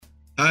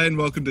Hi, and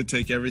welcome to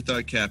Take Every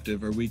Thought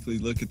Captive, our weekly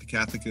look at the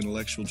Catholic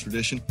intellectual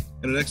tradition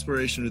and an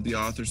exploration of the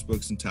authors,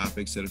 books, and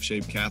topics that have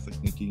shaped Catholic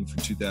thinking for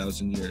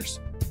 2,000 years.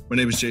 My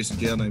name is Jason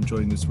Gale, and I'm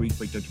joined this week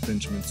by Dr.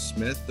 Benjamin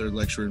Smith, their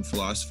lecturer in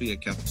philosophy at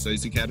Catholic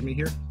Studies Academy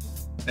here.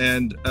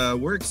 And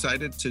we're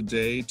excited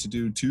today to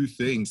do two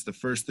things. The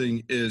first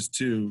thing is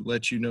to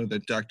let you know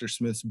that Dr.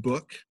 Smith's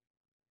book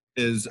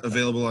is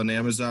available on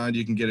Amazon.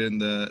 You can get it in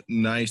the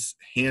nice,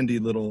 handy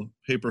little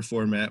paper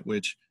format,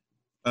 which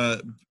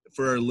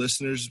for our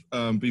listeners,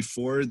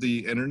 before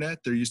the internet,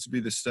 there used to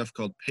be this stuff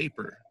called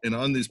paper. And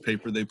on this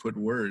paper, they put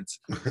words.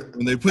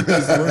 When they put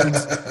these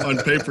words on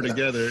paper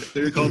together,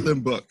 they called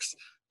them books.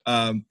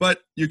 But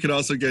you can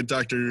also get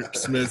Dr.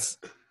 Smith's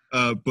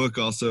book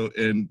also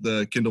in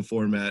the Kindle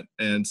format.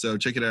 And so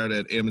check it out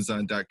at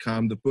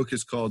Amazon.com. The book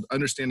is called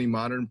Understanding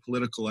Modern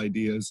Political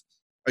Ideas,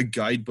 a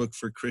guidebook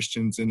for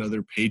Christians and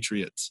other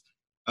patriots.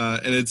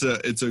 And it's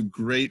a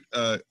great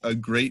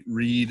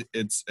read.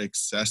 It's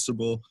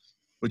accessible,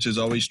 which is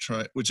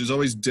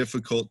always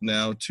difficult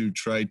now to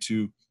try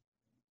to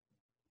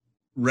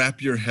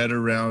wrap your head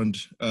around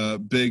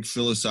big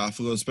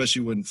philosophical,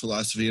 especially when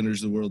philosophy enters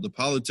the world of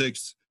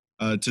politics,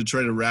 to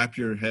try to wrap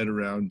your head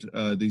around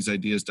these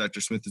ideas. Dr.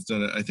 Smith has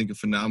done, I think, a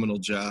phenomenal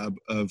job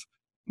of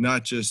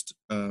not just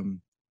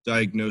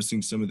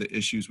diagnosing some of the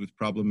issues with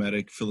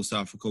problematic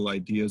philosophical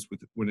ideas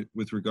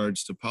with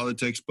regards to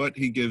politics, but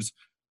he gives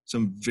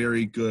some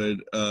very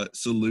good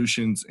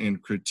solutions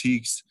and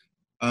critiques.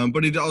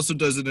 But he also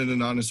does it in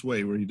an honest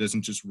way where he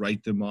doesn't just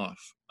write them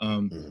off.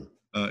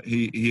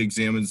 He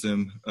examines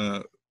them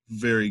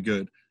very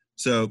good.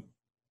 So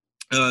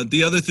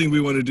the other thing we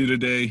want to do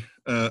today,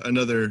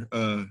 another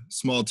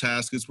small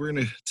task, is we're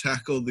going to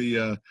tackle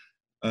the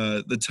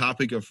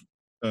topic of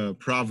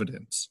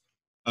providence,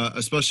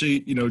 especially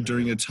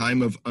during a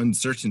time of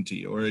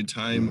uncertainty or a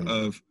time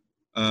of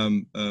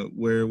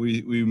where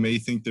we may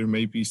think there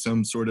may be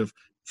some sort of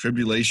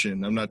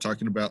tribulation. I'm not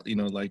talking about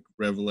like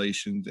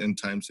Revelation,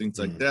 end times, things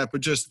like that,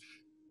 but just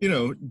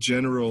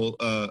general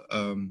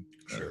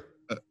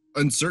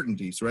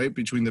uncertainties, right,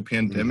 between the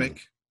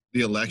pandemic,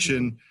 the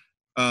election,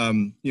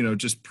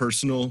 just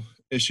personal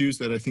issues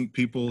that I think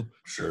people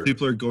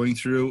are going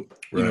through,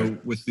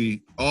 with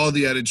all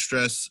the added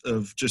stress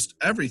of just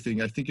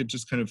everything. I think it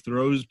just kind of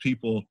throws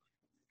people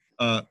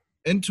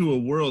into a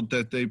world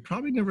that they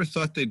probably never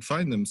thought they'd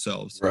find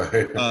themselves.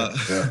 Right.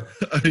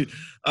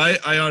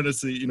 I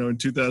honestly, in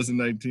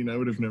 2019, I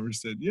would have never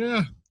said,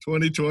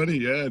 2020,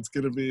 it's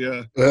going to be,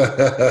 that's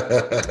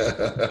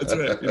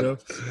right.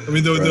 I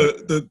mean,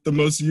 the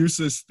most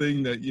useless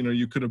thing that,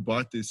 you could have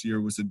bought this year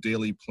was a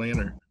daily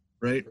planner,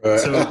 right?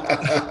 So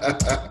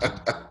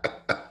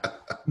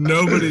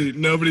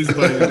nobody's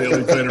buying a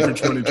daily planner for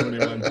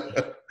 2021.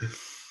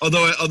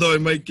 Although I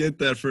might get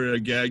that for a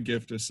gag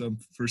gift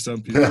for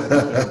some people.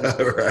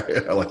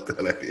 Right, I like that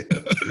idea.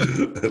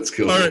 That's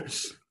cool. All right,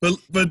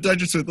 but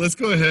Dr. Smith, let's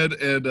go ahead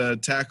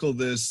and tackle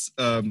this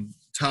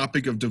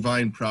topic of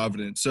divine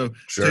providence. So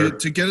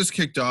to get us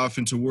kicked off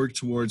and to work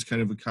towards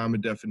kind of a common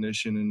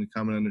definition and a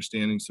common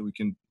understanding, so we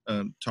can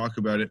talk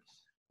about it.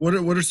 What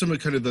are some of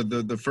kind of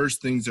the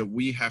first things that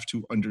we have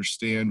to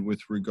understand with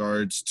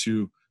regards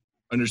to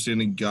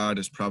understanding God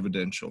as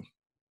providential?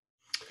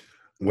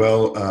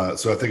 Well,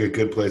 so I think a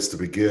good place to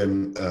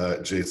begin,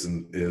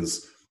 Jason,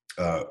 is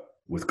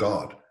with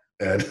God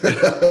and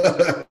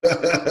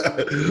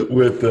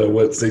with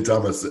what St.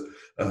 Thomas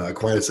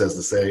Aquinas has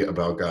to say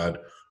about God.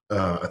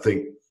 I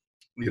think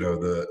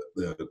the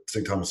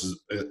St. Thomas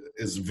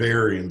is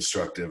very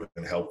instructive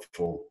and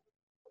helpful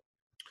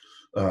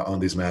on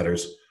these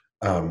matters.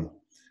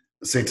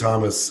 St.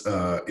 Thomas,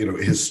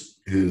 his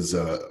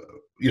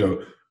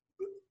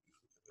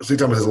St.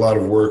 Thomas has a lot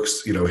of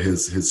works.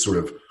 His sort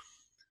of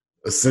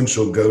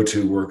essential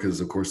go-to work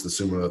is, of course, the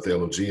Summa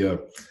Theologia.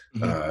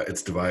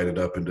 It's divided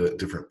up into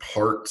different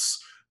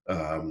parts.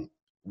 The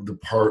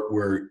part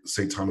where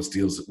St. Thomas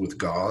deals with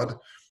God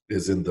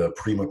is in the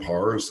Prima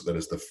Pars. That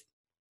is the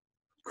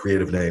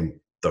creative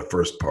name, the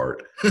first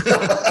part.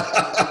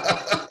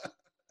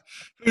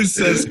 Who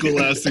says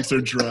scholastics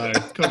are dry?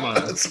 Come on.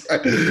 That's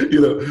right.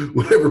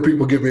 Whenever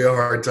people give me a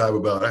hard time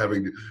about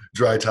having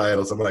dry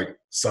titles, I'm like,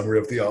 Summary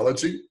of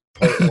Theology,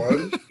 Part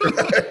 1.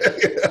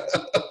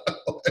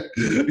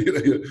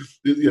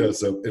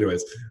 So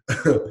anyways,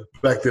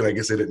 back then I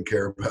guess I didn't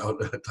care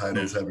about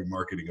titles having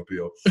marketing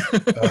appeal.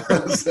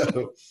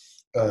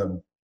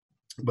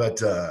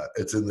 But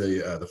it's in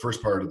the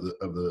first part of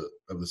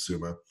the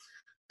Summa,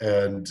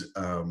 and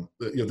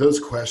those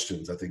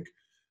questions, I think,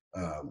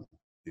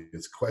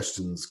 it's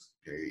questions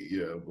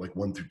like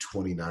 1 through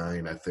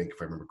 29, I think,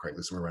 if I remember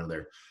correctly, somewhere around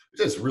there.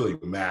 It's just really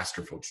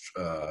masterful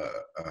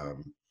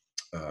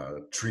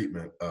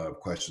treatment of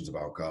questions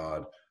about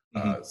God.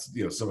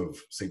 Some of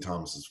St.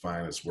 Thomas's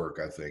finest work,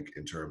 I think,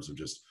 in terms of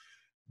just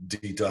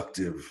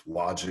deductive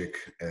logic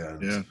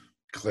and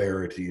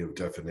clarity of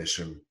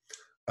definition.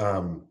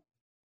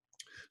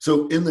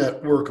 So in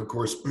that work, of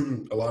course,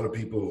 a lot of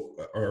people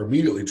are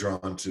immediately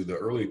drawn to the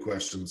early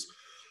questions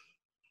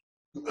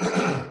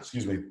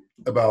excuse me,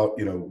 about,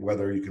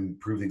 whether you can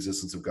prove the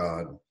existence of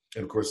God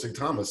And of course, St.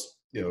 Thomas,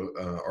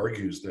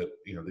 argues that,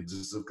 the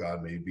existence of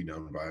God may be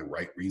known by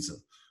right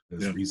reason,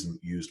 as reason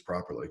used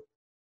properly.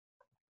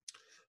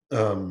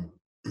 Um,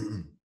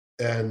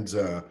 and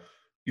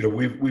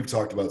we've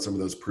talked about some of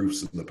those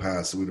proofs in the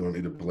past, so we don't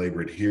need to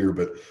belabor it here.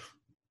 But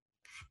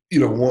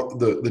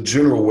the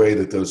general way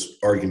that those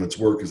arguments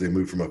work is they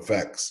move from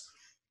effects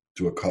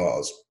to a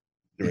cause.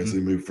 Right? So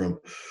they move from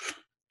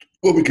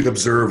what we can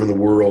observe in the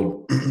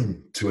world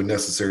to a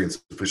necessary and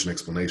sufficient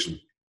explanation.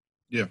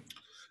 Yeah.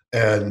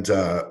 And,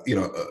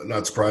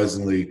 not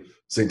surprisingly,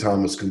 St.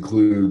 Thomas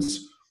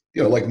concludes,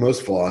 like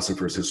most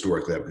philosophers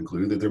historically have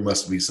concluded, that there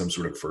must be some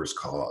sort of first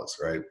cause,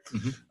 right?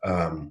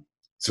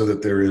 So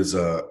that there is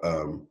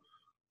a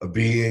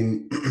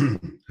being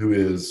who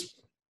is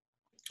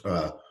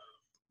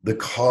the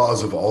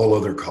cause of all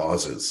other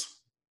causes,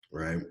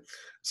 right?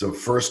 So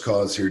first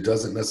cause here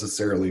doesn't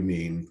necessarily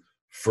mean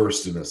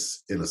first in a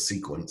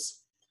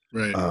sequence.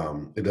 Right.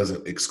 It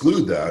doesn't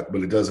exclude that,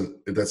 but it doesn't.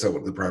 That's not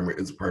what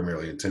it's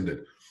primarily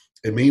intended.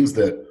 It means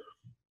that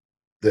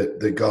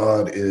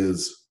God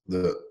is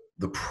the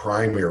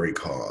primary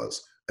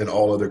cause, and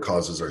all other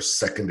causes are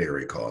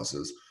secondary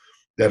causes.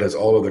 That is,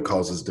 all other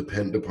causes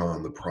depend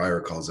upon the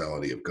prior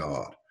causality of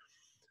God.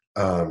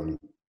 And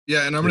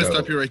I'm going to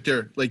stop you right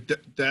there. Like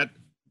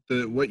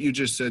what you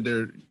just said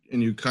there,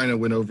 and you kind of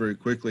went over it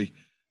quickly.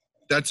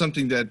 That's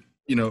something that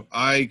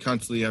I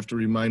constantly have to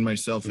remind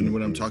myself, and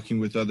when I'm talking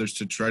with others,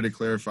 to try to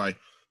clarify.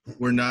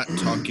 We're not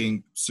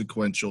talking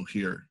sequential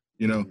here.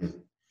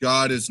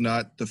 God is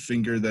not the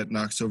finger that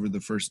knocks over the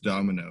first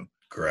domino.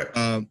 Correct.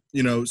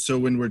 So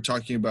when we're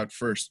talking about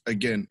first,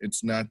 again,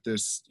 it's not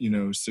this,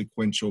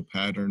 sequential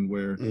pattern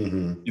where,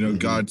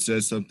 God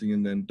says something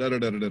and then da da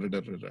da da da da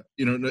da da.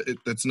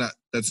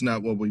 That's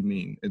not what we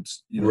mean.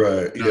 It's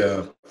right.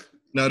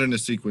 Not in a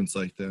sequence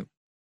like that.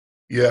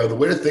 Yeah, the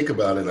way to think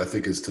about it, I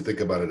think, is to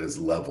think about it as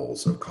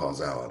levels of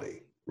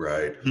causality,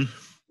 right?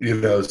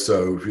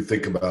 So if you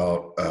think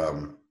about,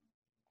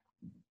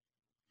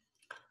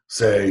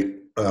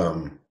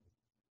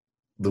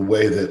 the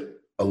way that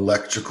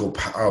electrical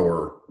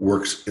power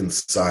works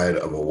inside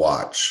of a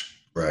watch,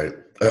 right?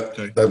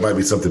 That might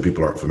be something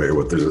people aren't familiar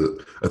with. There's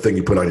a thing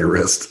you put on your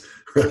wrist,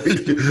 right?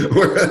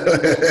 Where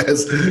it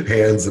has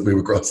hands that move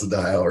across the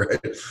dial, right?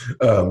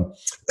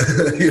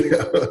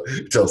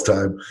 It tells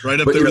time. Right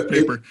up there with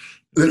paper.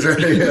 That's right.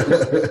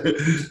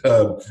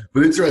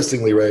 But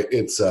interestingly, right,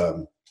 it's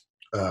you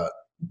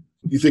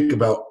think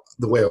about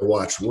the way a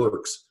watch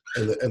works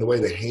and the way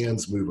the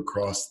hands move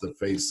across the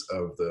face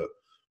of the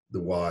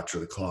watch or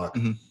the clock.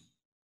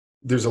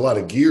 There's a lot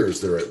of gears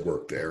that are at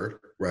work there,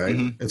 right?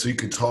 And so you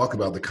could talk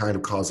about the kind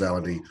of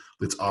causality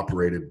that's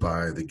operated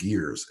by the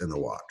gears in the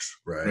watch,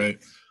 right?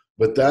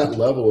 But that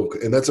level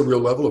and that's a real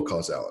level of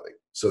causality.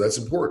 So that's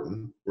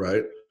important,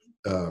 right?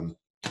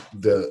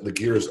 The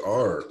gears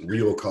are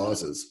real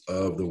causes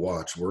of the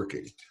watch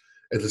working.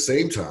 At the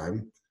same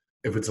time,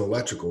 if it's an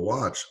electrical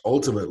watch,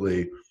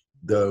 ultimately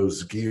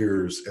those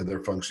gears and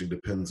their function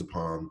depends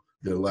upon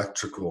the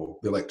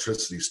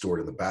electricity stored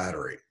in the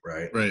battery,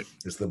 right? Right.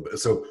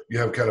 So you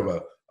have kind of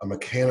a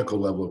mechanical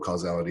level of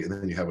causality, and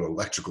then you have an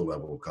electrical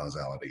level of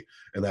causality,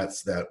 and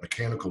that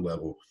mechanical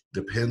level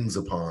depends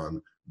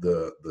upon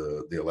the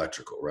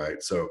electrical,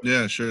 right? So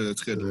yeah, sure,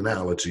 that's good. An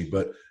analogy,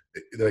 but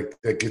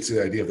that gets you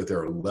the idea that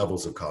there are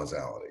levels of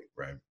causality,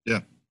 right? Yeah.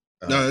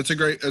 No, that's a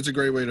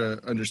great way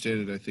to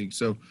understand it, I think.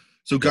 So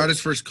God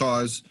is first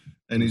cause,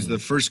 and he's the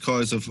first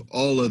cause of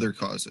all other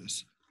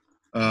causes.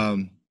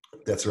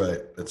 That's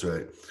right.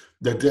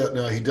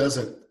 Now he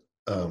doesn't,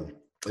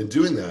 in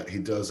doing that, he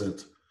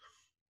doesn't,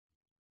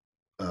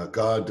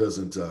 God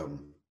doesn't,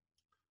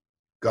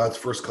 God's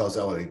first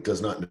causality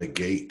does not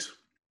negate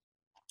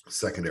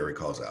secondary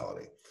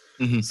causality.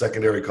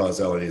 Secondary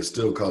causality is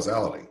still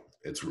causality.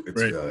 It's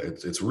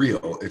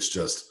real. It's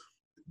just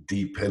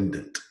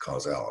dependent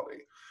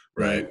causality,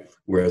 right?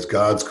 Whereas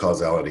God's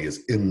causality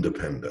is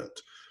independent.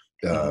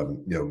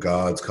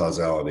 God's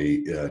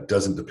causality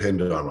doesn't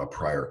depend on a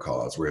prior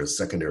cause, whereas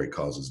secondary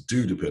causes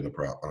do depend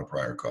on a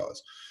prior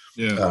cause.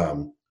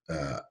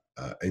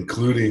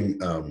 Including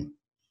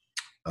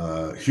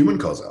human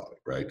causality,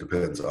 right?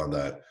 Depends on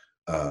that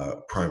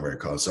primary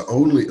cause. So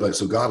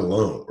God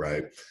alone,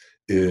 right,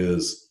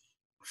 is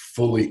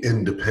fully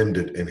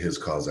independent in his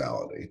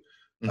causality.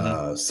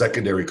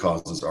 Secondary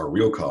causes are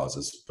real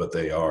causes, but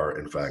they are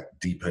in fact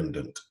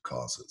dependent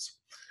causes.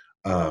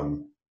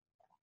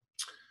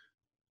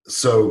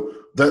 So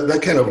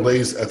that kind of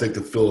lays, I think,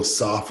 the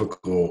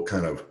philosophical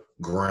kind of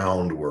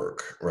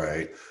groundwork,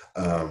 right,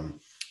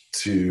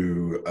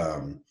 to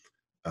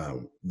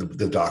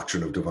the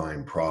doctrine of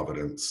divine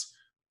providence.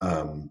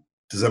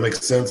 Does that make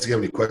sense? Do you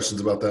have any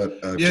questions about that?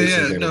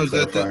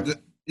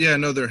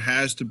 No, there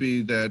has to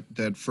be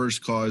that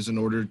first cause in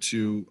order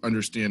to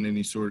understand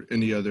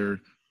any other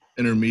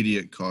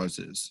intermediate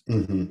causes.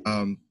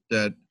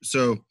 That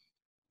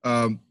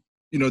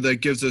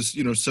gives us,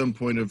 some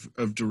point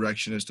of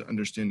direction as to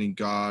understanding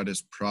God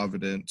as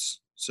providence.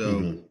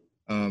 So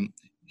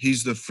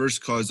he's the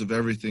first cause of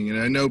everything.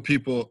 And I know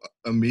people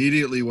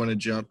immediately want to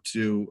jump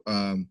to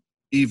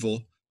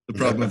evil, the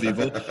problem of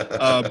evil.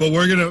 But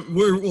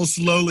we'll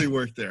slowly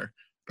work there.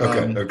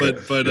 But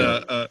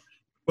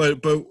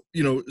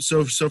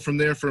so from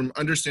there, from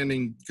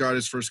understanding God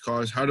is first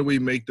cause, how do we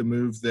make the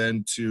move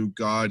then to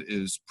God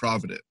is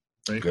provident?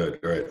 Right. Good.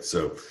 All right.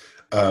 So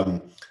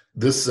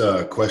this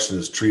question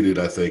is treated,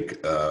 I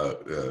think,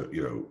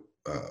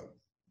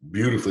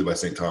 beautifully by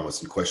St.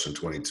 Thomas in question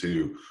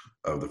 22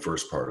 of the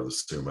first part of the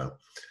Summa.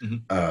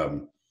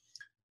 Mm-hmm.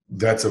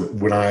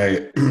 When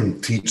I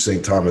teach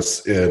St.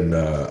 Thomas in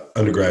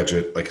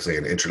undergraduate, like I say,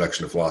 an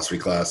introduction to philosophy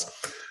class,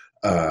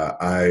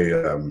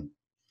 I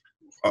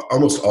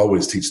almost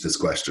always teach this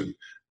question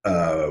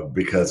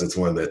because it's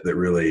one that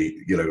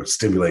really,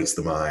 stimulates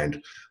the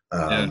mind.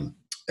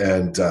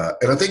 And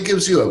I think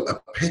gives you a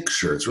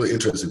picture. It's really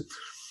interesting.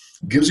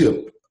 Gives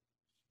you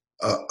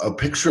a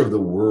picture of the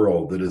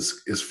world that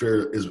is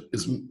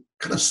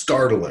kind of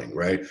startling,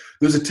 right?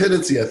 There's a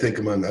tendency, I think,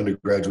 among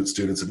undergraduate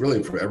students and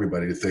really for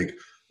everybody to think,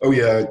 oh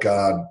yeah,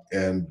 God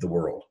and the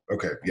world.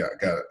 Okay, yeah,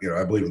 got it.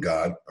 I believe in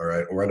God, all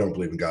right, or I don't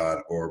believe in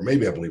God, or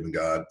maybe I believe in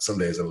God. Some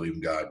days I believe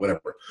in God,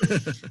 whatever.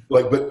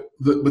 but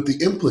the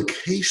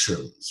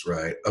implications,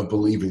 right, of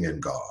believing in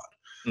God,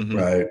 mm-hmm.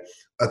 right,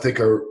 I think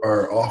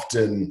are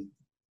often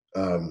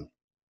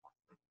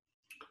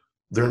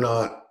they're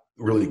not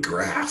really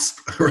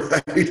grasped,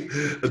 right?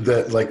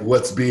 That like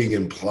what's being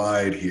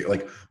implied here,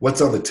 like what's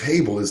on the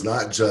table is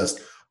not just,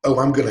 oh,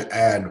 I'm going to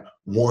add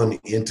one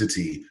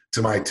entity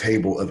to my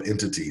table of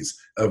entities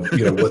of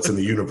what's in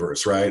the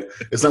universe, right?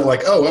 It's not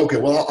like, oh, okay,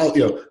 well,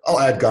 I'll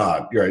add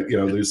God, right?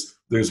 There's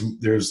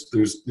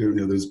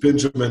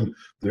Benjamin,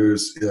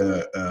 there's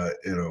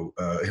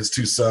his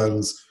two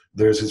sons,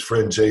 there's his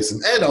friend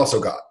Jason, and also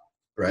God.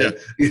 Right?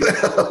 Yeah.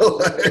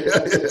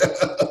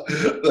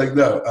 Like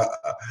no,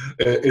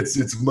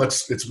 it's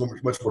much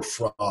more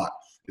fraught.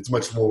 It's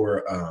much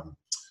more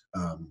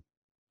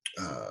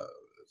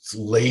it's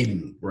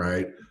laden,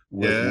 right,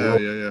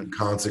 with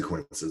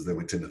consequences than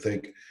we tend to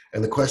think.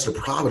 And the question of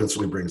providence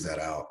really brings that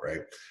out,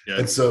 right? Yeah.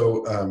 And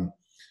so,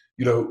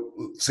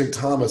 St.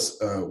 Thomas,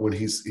 when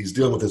he's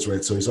dealing with this,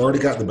 right? So he's already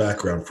got the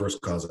background,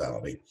 first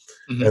causality,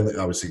 mm-hmm. and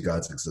obviously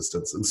God's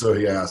existence. And so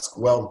he asks,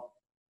 well,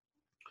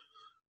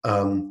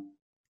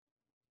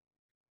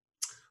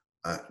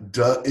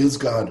 is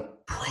God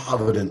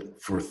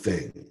provident for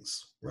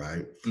things,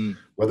 right? Mm.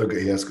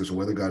 He asks us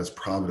whether God is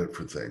provident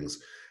for things.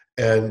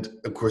 And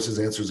of course, his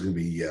answer is going to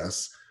be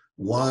yes.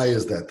 Why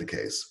is that the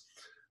case?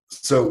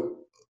 So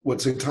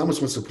what St.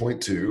 Thomas wants to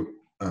point to,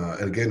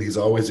 and again, he's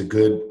always a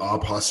good a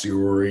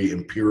posteriori,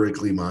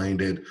 empirically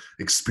minded,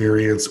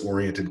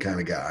 experience-oriented kind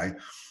of guy,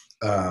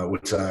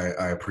 which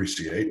I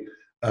appreciate.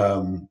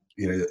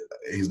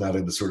 He's not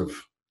into sort of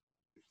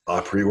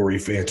a priori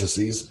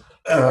fantasies.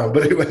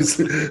 But anyways,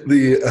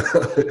 he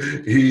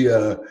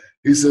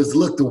says,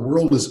 look, the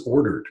world is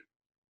ordered,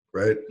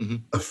 right? Mm-hmm.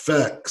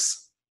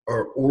 Effects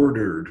are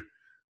ordered,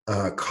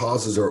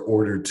 causes are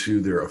ordered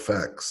to their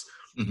effects.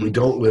 Mm-hmm. We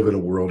don't live in a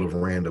world of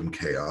random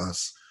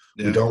chaos.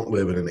 Yeah. We don't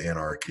live in an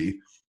anarchy.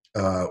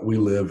 We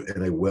live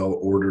in a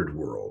well-ordered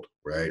world,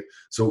 right?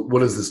 So what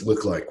does this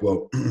look like?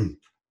 Well,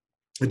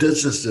 it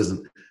just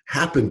doesn't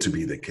happen to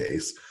be the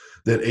case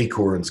that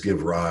acorns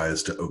give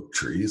rise to oak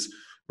trees,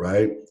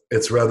 right?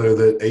 It's rather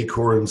that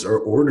acorns are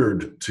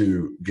ordered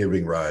to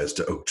giving rise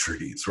to oak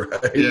trees,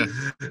 right? Yeah.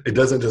 It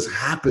doesn't just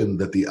happen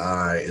that the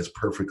eye is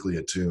perfectly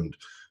attuned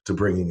to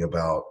bringing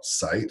about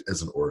sight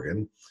as an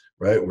organ,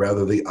 right?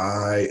 Rather, the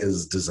eye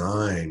is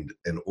designed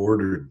and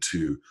ordered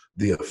to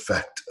the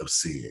effect of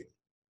seeing,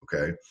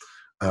 okay?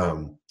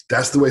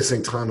 That's the way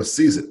St. Thomas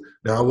sees it.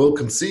 Now, I will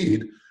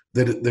concede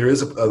that there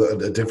is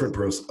a different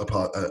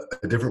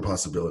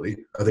possibility.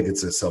 I think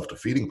it's a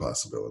self-defeating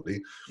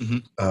possibility,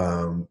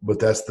 mm-hmm. But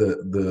that's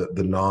the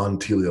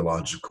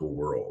non-teleological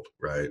world,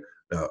 right?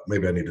 Now,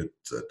 maybe I need to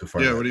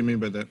define. Yeah, what do you mean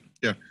by that?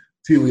 Yeah,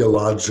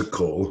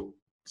 teleological.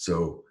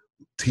 So,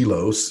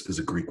 telos is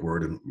a Greek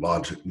word, and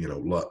logia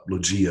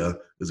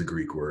is a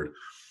Greek word.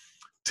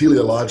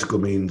 Teleological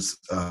means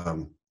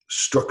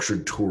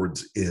structured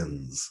towards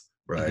ends,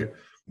 right? Mm-hmm.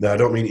 Now, I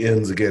don't mean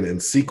ends again in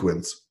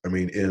sequence. I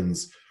mean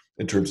ends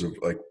in terms of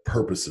like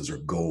purposes or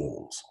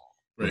goals,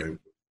 right?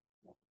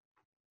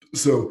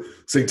 So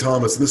St.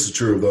 Thomas, and this is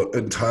true of the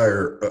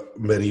entire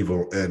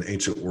medieval and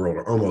ancient world,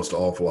 or almost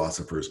all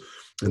philosophers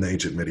in the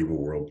ancient medieval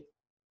world,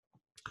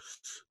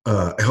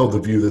 held the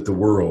view that the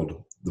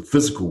world, the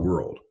physical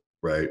world,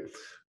 right,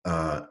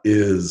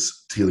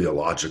 is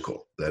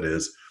teleological. That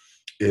is,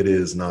 it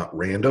is not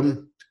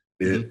random.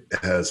 It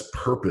mm-hmm. has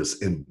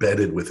purpose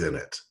embedded within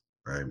it,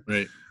 right?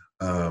 Right.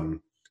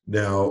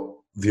 Now,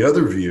 the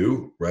other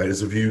view, right,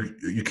 is a view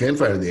you can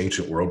find in the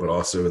ancient world, but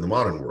also in the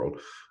modern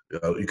world.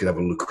 You could have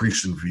a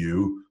Lucretian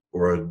view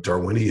or a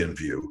Darwinian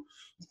view,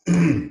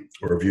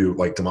 or a view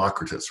like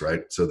Democritus,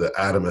 right? So the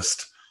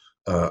atomist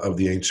of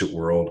the ancient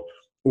world,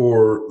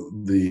 or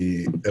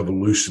the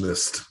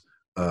evolutionist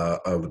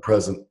of the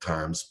present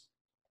times.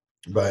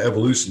 By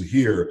evolution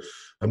here,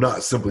 I'm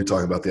not simply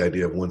talking about the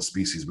idea of one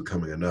species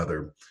becoming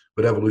another,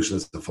 but evolution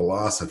is the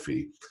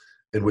philosophy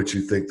in which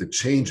you think the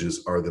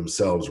changes are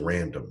themselves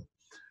random.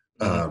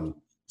 Mm-hmm.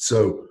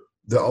 So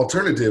The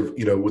alternative,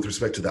 with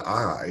respect to the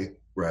eye,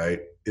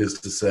 right, is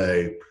to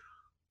say,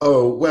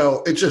 oh,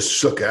 well, it just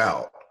shook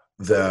out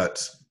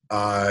that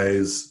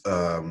eyes,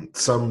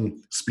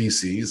 some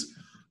species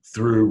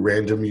through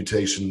random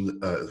mutation,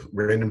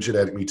 random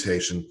genetic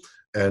mutation,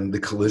 and the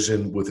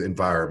collision with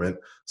environment,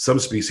 some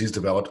species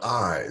developed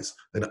eyes,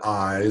 and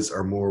eyes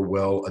are more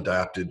well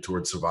adapted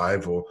towards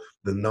survival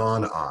than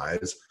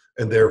non-eyes,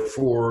 and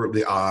therefore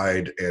the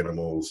eyed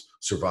animals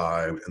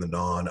survived and the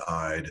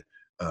non-eyed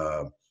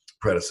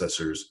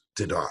predecessors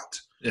did not.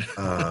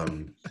 Yeah.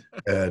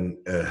 And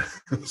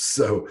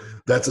so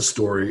that's a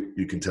story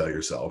you can tell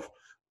yourself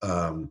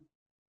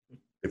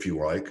if you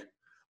like.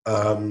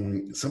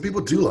 Some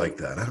people do like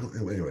that. I don't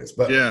know, anyways,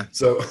 but yeah.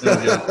 So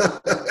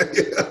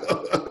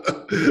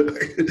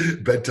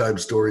bedtime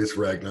stories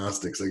for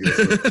agnostics, I guess.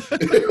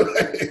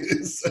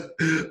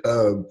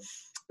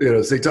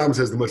 Anyways, St. Thomas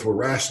has the much more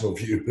rational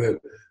view that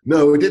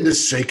no, it didn't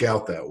just shake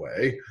out that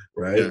way,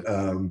 right?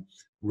 Yeah.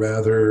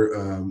 Rather,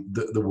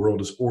 the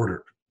world is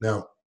ordered.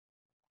 Now,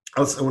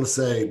 I want to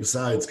say,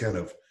 besides kind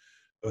of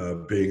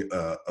being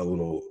a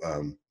little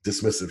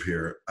dismissive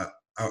here,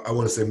 I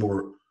want to say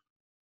more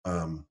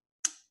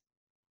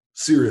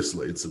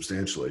seriously and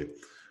substantially,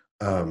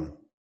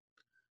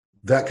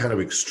 that kind of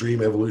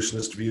extreme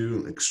evolutionist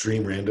view,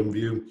 extreme random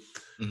view,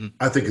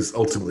 I think is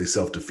ultimately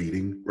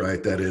self-defeating,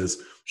 right? That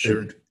is,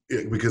 sure.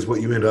 Because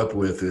what you end up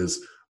with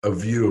is a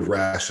view of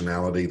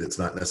rationality that's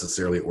not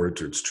necessarily ordered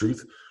towards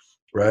truth,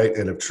 right?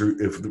 And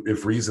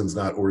if reason's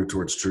not ordered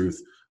towards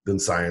truth, then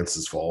science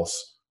is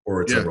false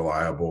or it's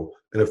unreliable.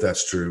 And if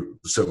that's true,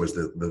 so is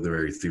the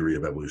very theory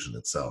of evolution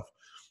itself.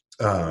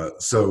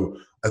 So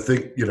I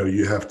think,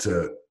 you have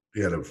to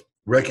kind of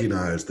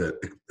recognize that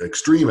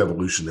extreme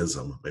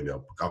evolutionism, maybe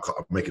I'll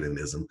make it an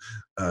ism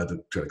to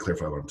try to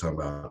clarify what I'm talking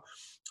about,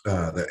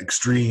 that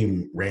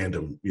extreme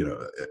random,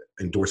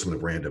 endorsement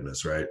of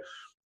randomness, right,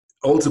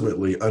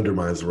 ultimately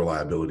undermines the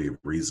reliability of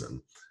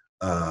reason.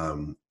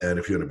 And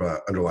if you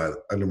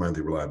undermine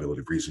the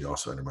reliability of reason, you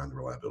also undermine the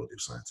reliability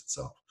of science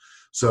itself.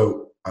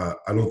 So I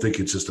don't think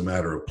it's just a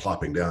matter of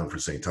plopping down for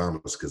St.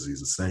 Thomas because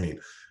he's a saint.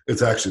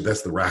 It's actually,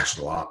 that's the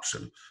rational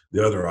option.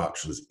 The other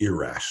option is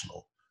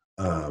irrational.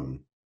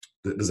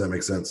 Does that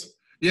make sense?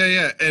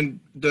 Yeah. And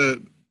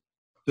the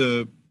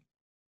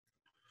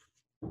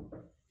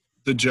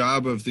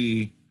job of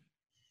the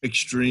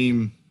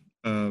extreme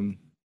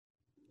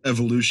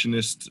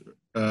evolutionist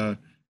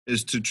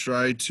is to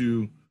try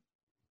to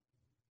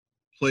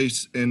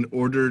place an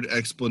ordered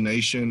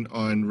explanation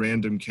on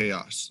random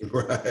chaos.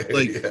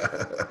 Right.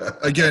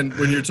 Again,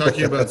 when you're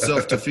talking about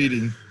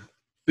self-defeating,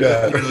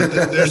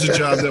 there's a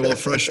job that will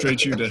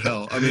frustrate you to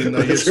hell. I mean,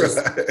 like, it's just...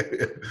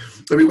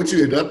 I mean, what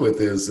you end up with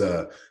is,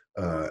 and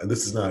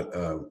this is not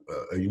a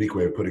unique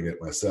way of putting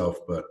it myself,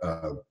 but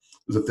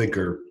there's a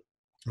thinker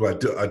who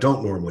I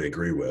don't normally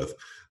agree with.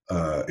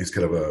 He's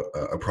kind of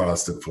a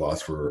Protestant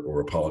philosopher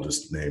or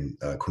apologist named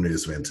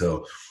Cornelius Van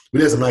Til. But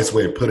he has a nice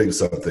way of putting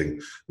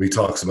something. He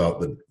talks about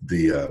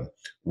the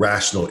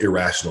rational,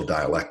 irrational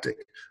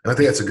dialectic. And I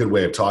think that's a good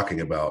way of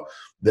talking about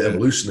the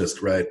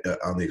evolutionist, right,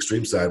 on the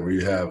extreme side, where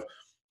you have,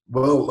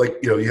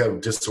 you have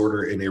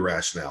disorder and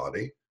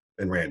irrationality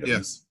and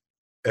randomness.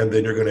 Yeah. And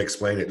then you're going to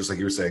explain it, just like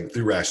you were saying,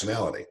 through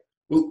rationality.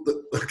 Well,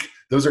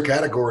 those are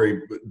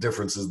category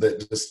differences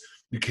that just,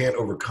 you can't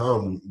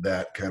overcome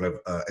that kind of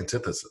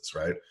antithesis,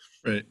 right?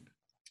 Right.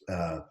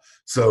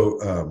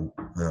 So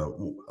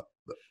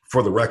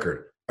for the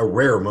record, a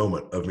rare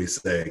moment of me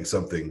saying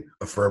something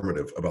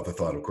affirmative about the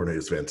thought of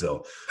Cornelius Van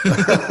Til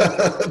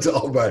to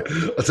all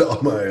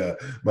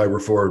my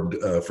Reformed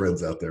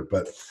friends out there.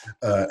 But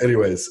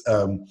anyways,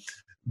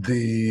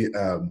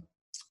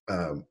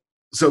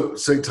 so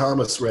St.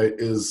 Thomas, right,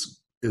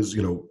 is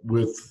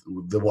with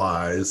the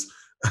wise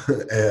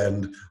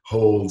and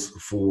holds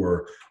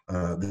for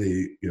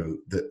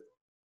that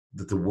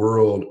the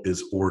world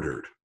is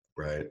ordered,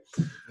 right?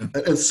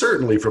 And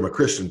certainly from a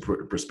Christian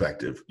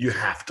perspective, you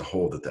have to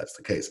hold that that's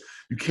the case.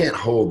 You can't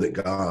hold that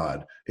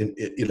God,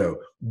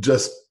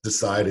 just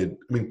decided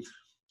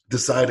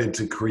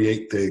to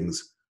create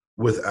things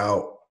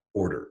without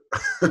order,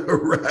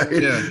 right?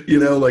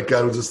 Yeah. Like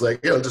God was just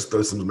like, just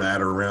throw some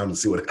matter around and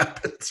see what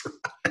happens.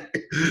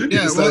 Right?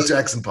 Yeah, it's not a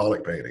Jackson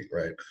Pollock painting,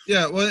 right?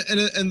 Yeah, well, and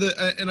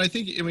I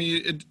think,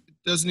 it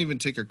doesn't even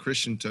take a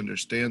Christian to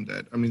understand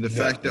that. I mean, the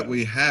fact that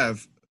we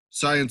have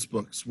science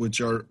books, which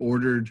are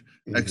ordered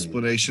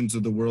explanations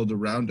of the world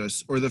around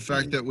us, or the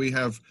fact that we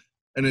have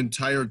an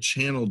entire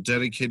channel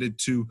dedicated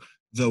to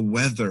the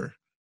weather.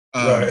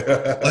 Right.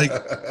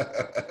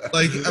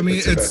 I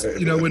mean, it's,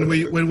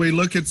 when we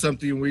look at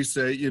something and we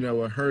say,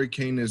 a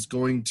hurricane is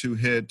going to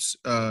hit,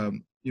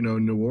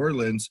 New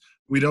Orleans,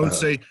 we don't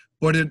say,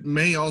 but it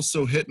may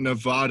also hit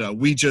Nevada.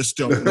 We just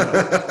don't know.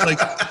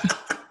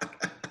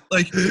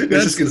 You're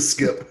just gonna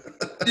skip.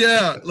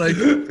 Yeah,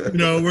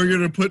 we're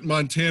gonna put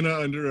Montana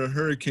under a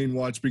hurricane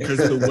watch because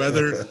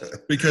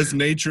because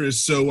nature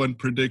is so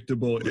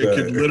unpredictable. It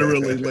could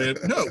literally land.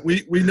 No,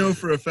 we know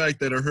for a fact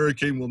that a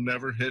hurricane will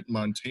never hit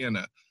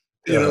Montana.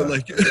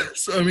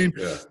 So I mean,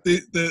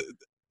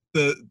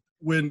 the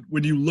when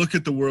you look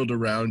at the world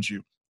around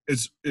you,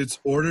 it's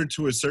ordered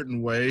to a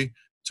certain way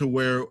to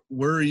where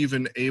we're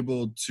even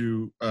able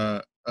to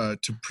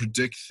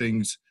predict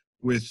things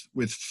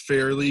with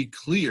fairly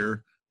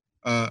clear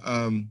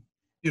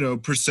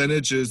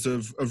percentages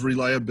of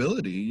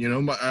reliability.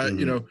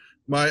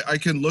 I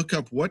can look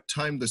up what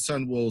time the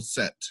sun will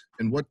set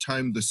and what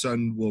time the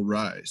sun will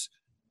rise,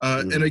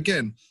 and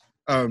again,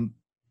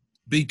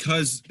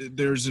 because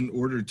there's an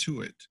order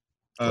to it.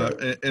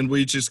 Right. And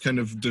we just kind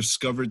of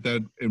discovered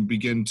that and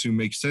begin to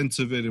make sense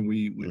of it. And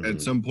we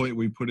at some point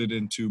we put it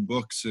into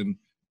books and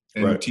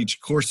Right. teach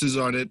courses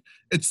on it.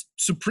 It's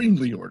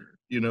supremely ordered,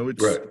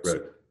 it's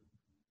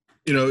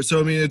right. so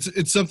I mean,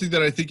 it's something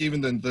that I think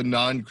even the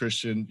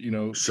non-Christian,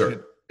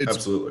 Sure.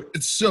 Absolutely.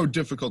 It's so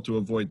difficult to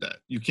avoid that.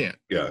 You can't.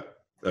 Yeah,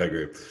 I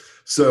agree.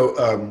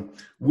 So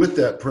with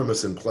that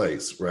premise in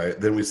place, right,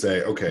 then we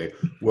say, okay,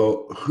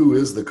 well, who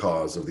is the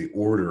cause of the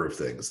order of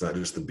things, not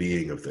just the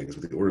being of things,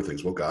 but the order of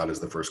things? Well, God is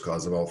the first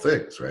cause of all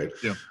things, right?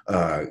 Yeah.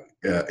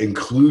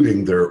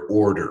 Including their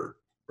order,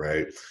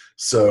 right?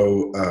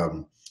 So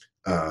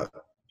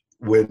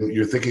when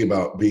you're thinking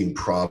about being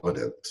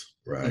provident,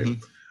 right,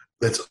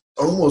 that's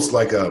almost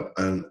like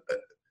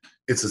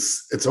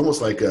it's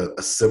almost like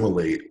a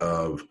simile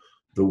of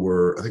the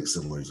word. I think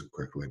simile is the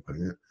correct way of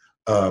putting it.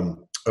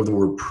 Of the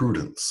word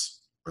prudence,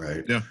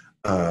 right? Yeah.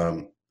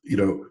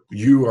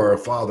 You are a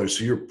father,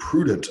 so you're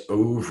prudent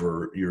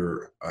over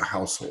your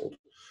household,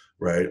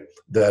 right?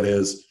 That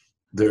is,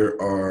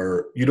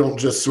 you don't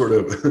just sort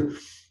of,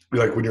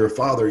 like when you're a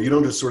father, you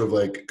don't just sort of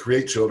like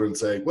create children and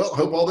say, well,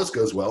 hope all this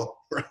goes well,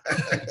 right?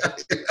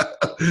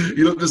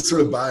 You don't just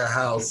sort of buy a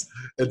house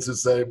and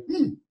just say,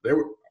 they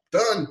were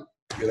done,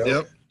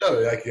 Yep. No,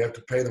 like you have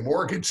to pay the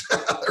mortgage,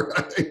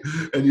 right?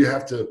 And you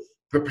have to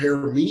prepare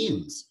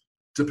means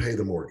to pay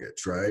the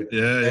mortgage, right?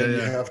 And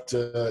you have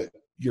to,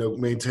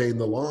 maintain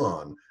the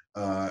lawn,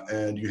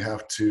 and you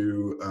have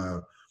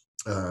to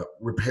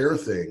repair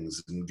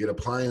things and get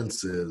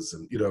appliances,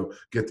 and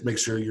make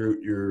sure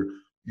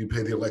you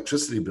pay the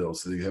electricity bill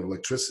so that you have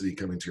electricity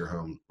coming to your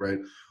home, right?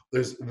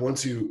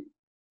 Once you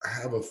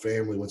have a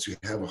family, once you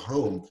have a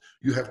home,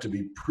 you have to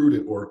be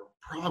prudent or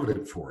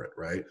provident for it,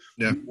 right?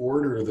 Yeah. You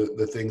order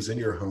the things in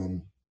your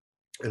home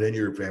and in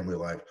your family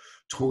life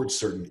towards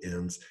certain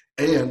ends.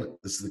 And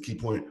this is the key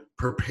point,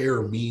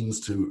 prepare means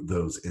to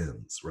those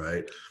ends,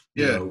 right?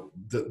 Yeah.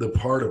 The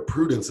part of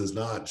prudence is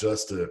not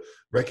just to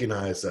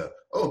recognize that,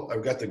 oh,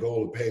 I've got the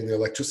goal of paying the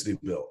electricity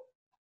bill.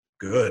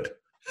 Good.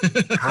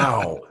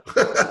 How?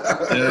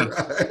 Yeah.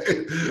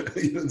 Right?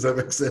 Does that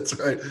make sense,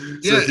 right?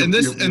 Yeah,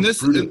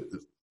 So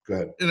go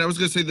ahead. And I was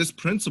going to say this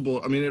principle,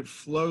 I mean, it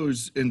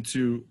flows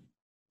into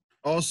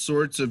all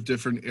sorts of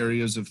different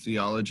areas of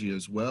theology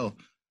as well.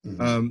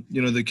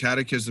 The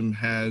Catechism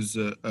has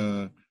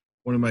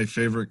one of my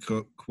favorite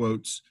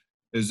quotes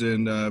is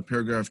in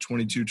paragraph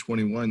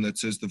 2221 that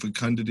says the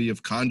fecundity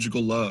of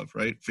conjugal love,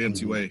 right?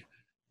 Fancy way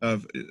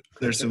of,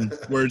 there's some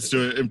words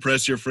to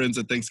impress your friends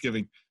at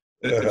Thanksgiving,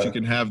 if you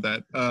can have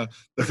that.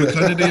 The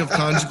fecundity of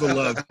conjugal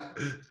love,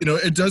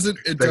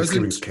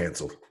 Thanksgiving's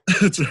canceled.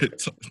 That's right.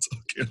 It's all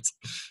canceled.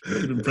 You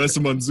can impress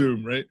them on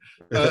Zoom, right?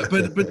 But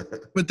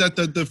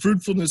that the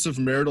fruitfulness of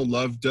marital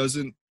love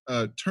doesn't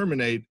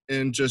terminate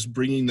in just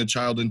bringing the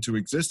child into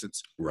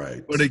existence,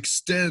 right? But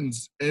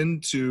extends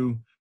into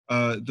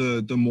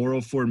the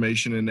moral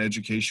formation and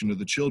education of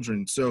the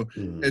children. So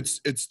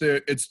it's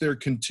their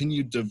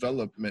continued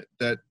development,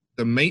 that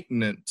the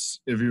maintenance,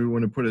 if you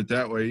want to put it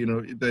that way,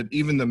 that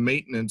even the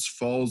maintenance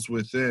falls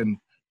within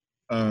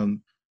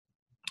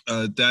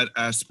that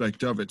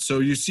aspect of it. So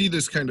you see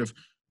this kind of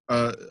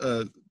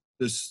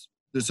this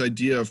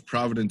idea of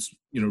providence,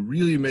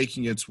 really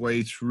making its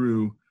way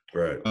through.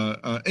 Right.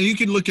 And you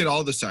can look at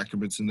all the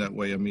sacraments in that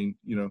way. I mean,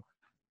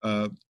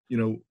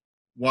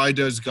 why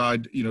does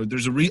God,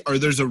 there's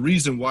a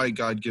reason why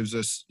God gives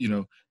us,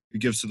 the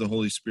gifts of the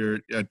Holy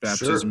Spirit at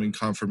baptism and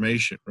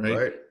confirmation,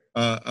 right?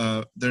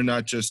 They're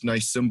not just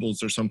nice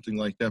symbols or something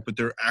like that, but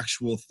they're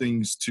actual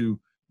things to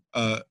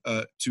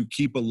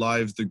keep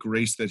alive the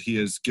grace that He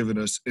has given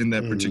us in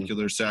that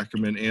particular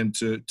sacrament, and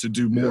to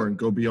do more and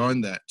go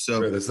beyond that.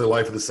 So that's the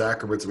life of the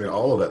sacraments. I mean,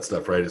 all of that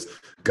stuff, right? Is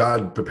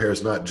God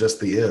prepares not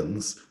just the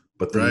ends,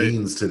 but the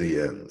means to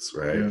the ends,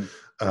 right?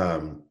 Yeah.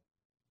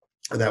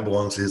 And that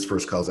belongs to His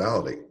first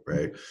causality,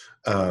 right?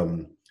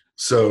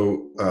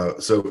 So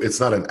it's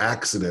not an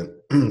accident,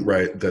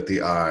 right, that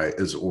the eye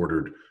is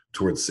ordered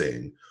towards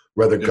seeing.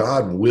 Rather,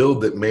 God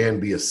willed that man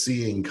be a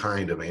seeing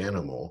kind of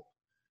animal,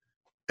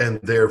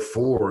 and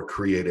therefore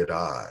created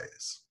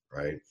eyes,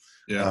 right?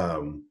 Yeah.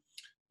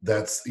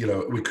 That's,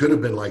 we could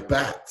have been like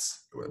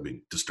bats. It would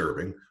be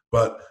disturbing,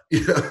 but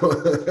at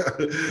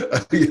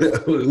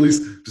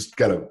least just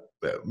kind of,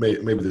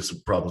 maybe there's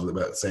some problems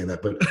about saying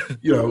that, but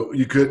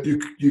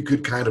you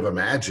could kind of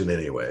imagine,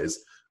 anyways,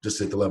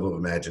 just at the level of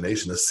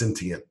imagination, a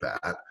sentient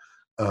bat,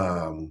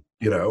 and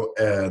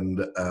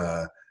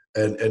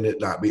it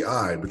not be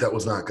eyed, but that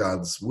was not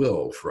God's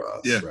will for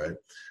us, right?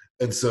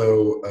 And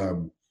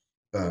so,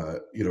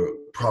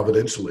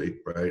 providentially,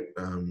 right,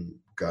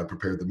 God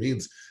prepared the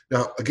means.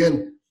 Now,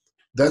 again,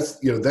 that's,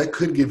 that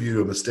could give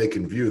you a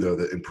mistaken view, though,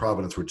 that in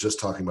providence we're just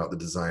talking about the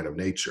design of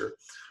nature.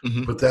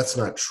 Hmm. But that's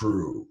not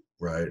true,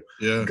 right?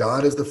 Yeah.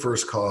 God is the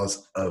first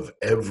cause of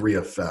every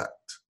effect,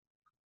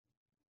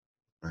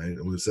 right?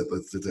 And let's let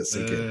that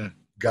sink in.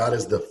 God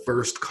is the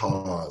first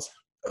cause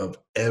of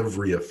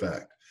every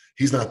effect.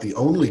 He's not the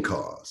only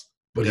cause,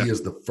 but he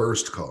is the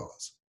first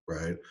cause,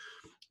 right?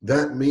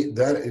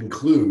 That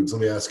includes,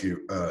 let me ask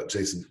you,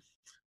 Jason,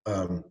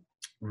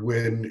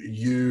 when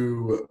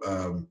you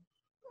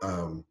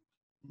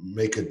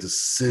make a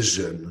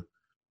decision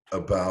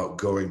about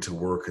going to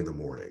work in the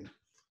morning,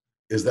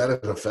 is that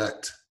an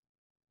effect?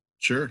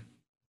 Sure.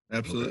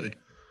 Absolutely. Okay.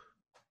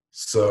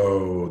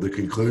 So the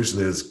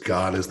conclusion is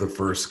God is the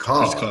first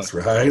cause,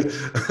 right?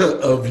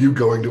 Of you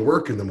going to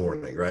work in the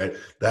morning, right?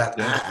 That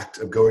act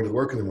of going to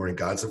work in the morning,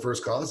 God's the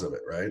first cause of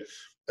it, right?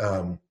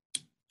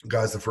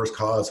 God's the first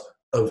cause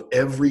of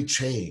every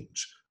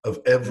change, of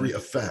every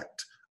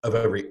effect, of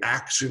every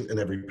action and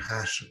every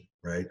passion,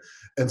 right?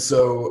 And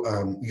so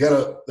you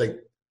gotta,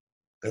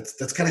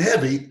 that's kind of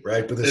heavy,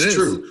 right? But that's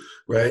true,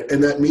 right?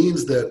 And that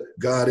means that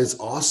God is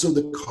also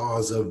the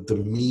cause of the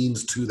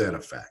means to that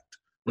effect,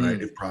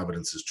 right? If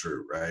providence is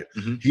true, right?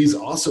 Mm-hmm. He's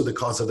also the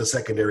cause of the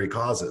secondary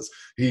causes.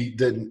 He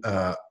did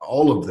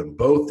all of them,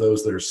 both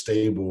those that are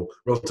stable,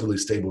 relatively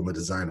stable in the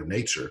design of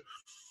nature,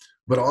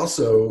 but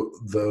also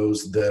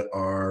those that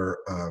are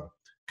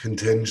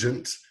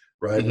contingent,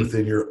 right?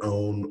 Within your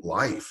own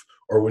life,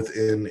 or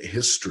within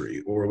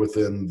history, or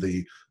within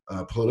the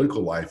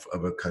political life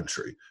of a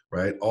country,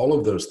 right? All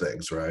of those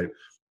things, right,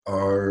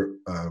 are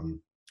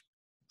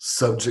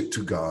subject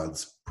to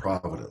God's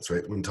providence,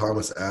 right? When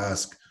Thomas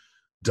asked,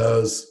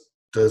 does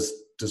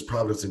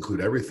providence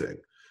include everything?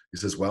 He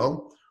says,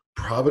 well,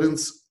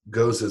 providence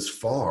goes as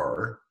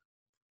far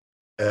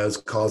as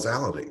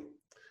causality.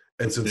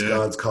 And since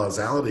God's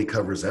causality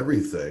covers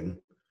everything,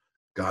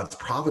 God's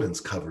providence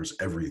covers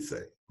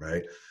everything,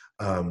 right?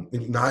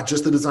 Not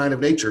just the design of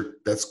nature,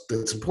 that's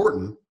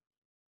important,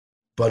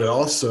 but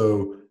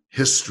also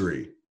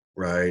history,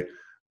 right?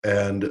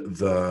 And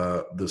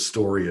the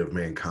story of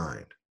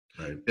mankind,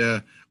 right?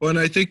 Yeah. Well, and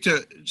I think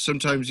to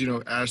sometimes,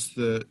 ask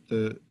the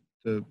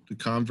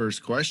converse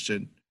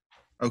question.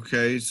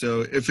 Okay,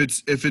 so if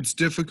it's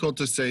difficult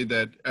to say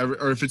that,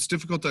 or if it's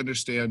difficult to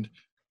understand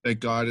that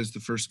God is the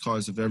first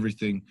cause of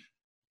everything,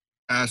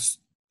 ask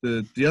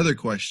the other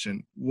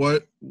question: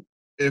 what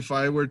if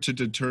I were to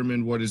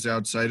determine what is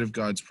outside of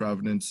God's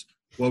providence?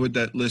 What would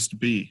that list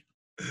be?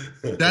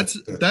 That's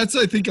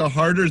I think a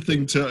harder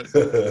thing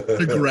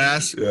to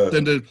grasp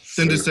than to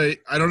say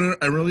I don't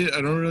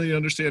really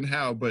understand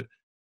how, but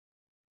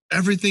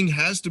everything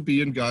has to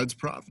be in God's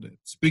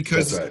providence,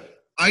 because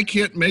I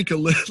can't make a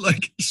list,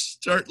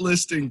 start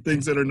listing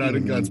things that are not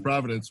in God's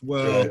providence.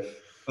 Well,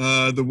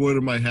 the wood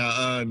in my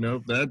house,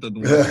 nope, that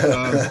doesn't work.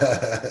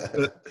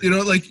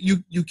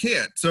 You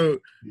can't. So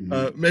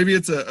maybe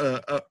it's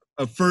a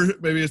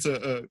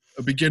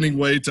beginning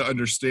way to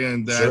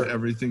understand that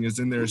everything is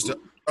in there. So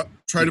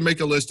try to make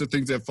a list of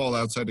things that fall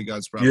outside of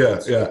God's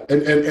providence. Yeah.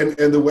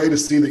 And the way to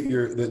see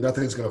that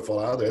nothing's going to fall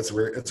out of there,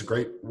 it's a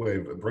great way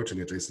of approaching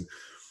it, Jason,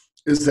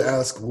 is to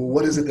ask, well,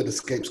 what is it that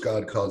escapes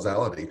God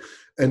causality?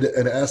 And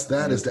ask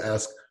that is to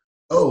ask,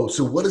 oh,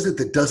 so what is it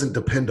that doesn't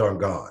depend on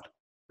God,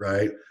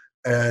 right?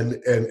 And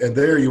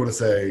there you want to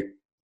say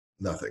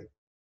nothing.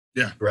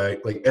 Yeah. Right.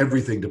 Like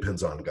everything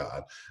depends on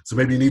God. So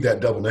maybe you need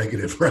that double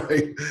negative,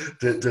 right?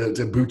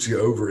 to boot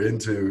you over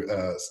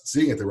into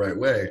seeing it the right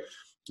way.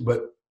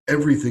 But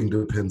everything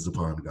depends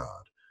upon God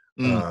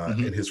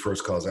and his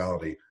first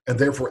causality. And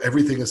therefore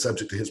everything is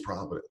subject to his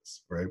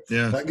providence, right?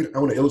 Yeah. I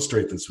want to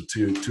illustrate this with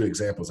two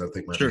examples I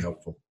think might be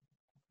helpful.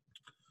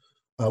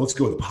 Let's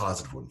go with a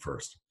positive one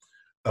first.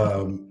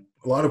 A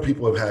lot of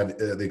people have had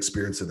the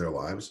experience in their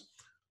lives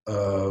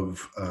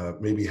of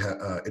maybe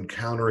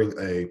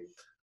encountering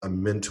a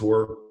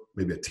mentor,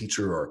 maybe a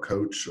teacher or a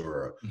coach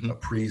or a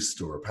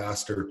priest or a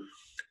pastor,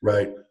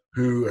 right,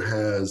 who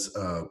has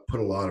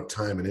put a lot of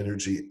time and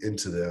energy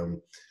into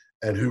them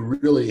and who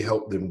really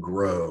helped them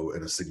grow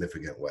in a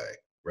significant way,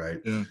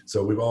 right? Yeah.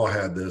 So we've all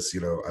had this,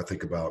 I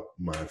think about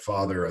my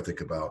father, I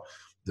think about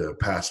the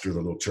pastor of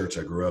the little church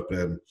I grew up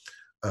in,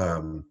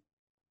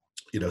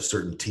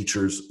 certain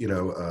teachers,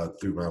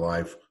 through my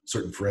life,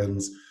 certain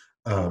friends,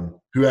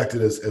 who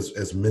acted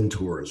as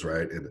mentors,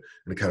 right, in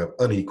a kind of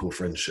unequal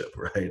friendship,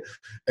 right,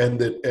 and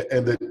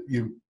that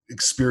you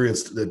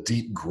experienced the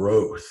deep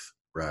growth,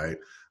 right,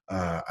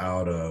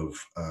 out of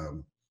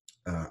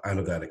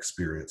that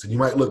experience, and you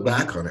might look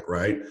back on it,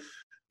 right,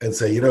 and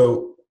say,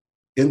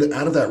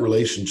 out of that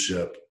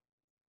relationship,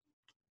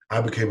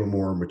 I became a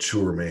more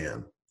mature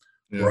man,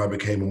 or I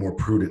became a more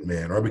prudent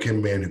man, or I became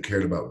a man who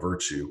cared about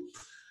virtue,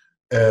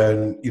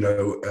 and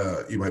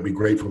you might be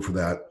grateful for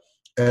that.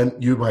 And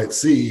you might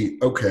see,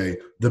 okay,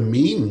 the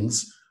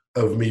means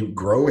of me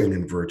growing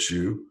in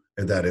virtue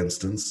in that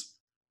instance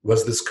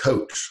was this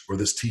coach or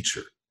this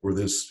teacher or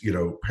this,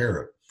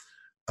 parent.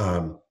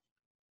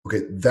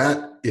 Okay,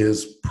 that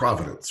is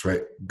providence,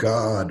 right?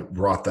 God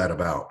brought that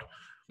about,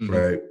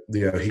 right?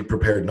 He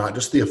prepared not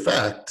just the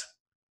effect,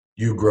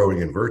 you growing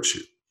in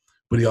virtue,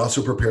 but he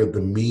also prepared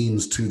the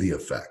means to the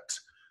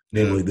effect,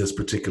 namely this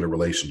particular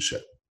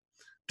relationship.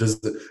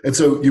 And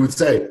so you would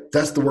say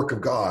that's the work of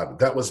God.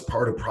 That was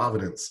part of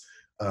providence.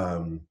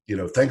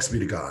 Thanks be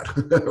to God,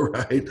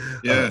 right?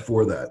 Yeah.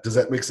 For that. Does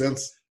that make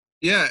sense?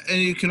 Yeah,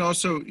 and you can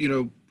also,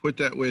 put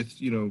that with,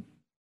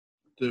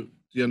 the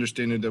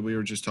understanding that we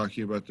were just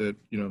talking about, that,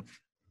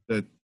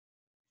 that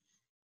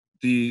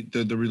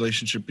the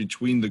relationship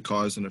between the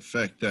cause and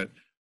effect, that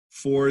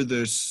for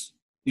this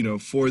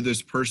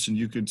person,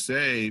 you could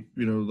say,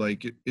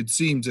 like it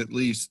seems at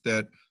least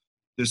that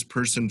this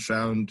person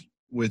found,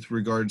 with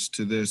regards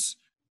to this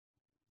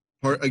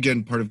part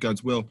of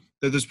God's will,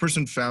 that this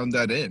person found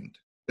that end,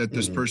 that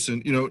this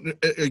person,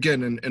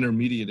 again, an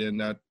intermediate end,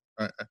 not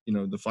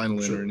the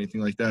final end or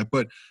anything like that,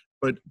 but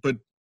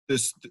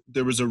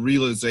there was a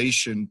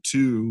realization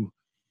to,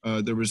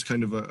 there was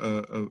kind of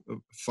a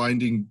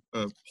finding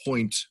a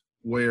point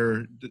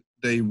where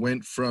they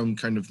went from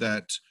kind of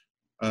that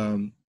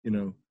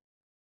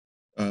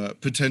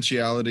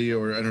potentiality,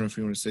 or I don't know if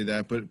you want to say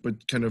that, but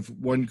kind of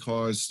one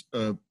cause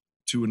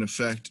to an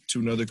effect to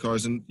another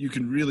cause, and you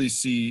can really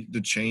see the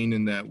chain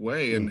in that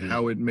way, and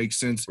how it makes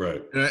sense.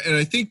 Right. And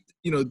I think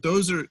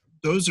those are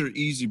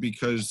easy,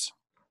 because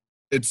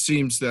it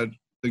seems that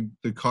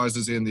the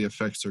causes and the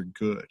effects are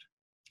good.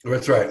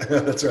 That's right.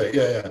 That's right.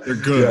 Yeah. They're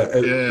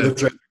good. Yeah.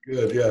 That's right.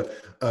 Good. Yeah.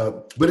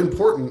 But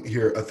important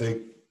here, I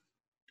think,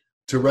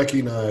 to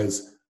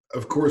recognize,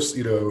 of course,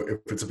 if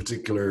it's a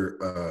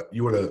particular,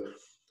 you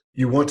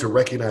want to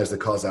recognize the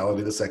causality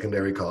of the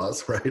secondary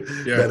cause, right?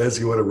 Yeah. That is,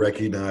 you want to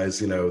recognize,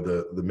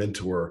 the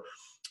mentor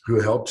who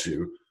helped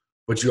you,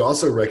 but you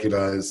also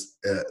recognize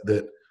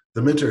that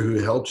the mentor who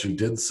helped you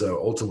did so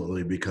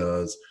ultimately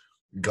because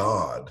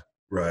God,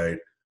 right,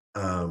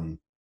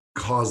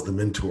 caused the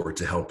mentor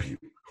to help you,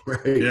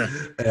 right? Yeah.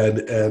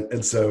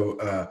 And so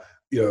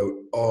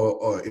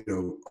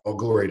all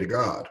glory to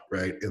God,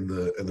 right, in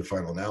the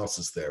final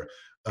analysis there.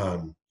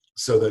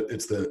 So that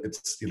it's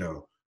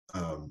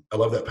I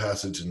love that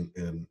passage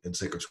in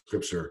sacred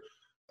scripture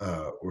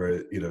where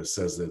it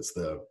says that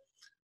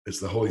it's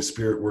the Holy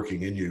Spirit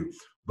working in you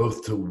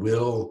both to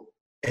will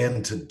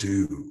and to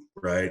do,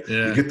 right?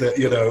 Yeah. You get that,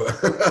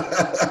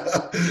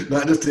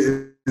 not just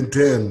to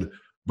intend,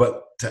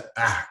 but to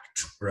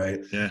act,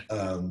 right? Yeah.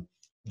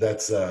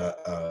 That's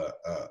a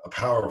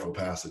powerful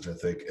passage, I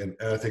think, and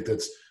I think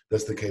that's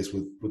the case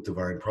with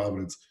divine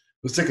providence.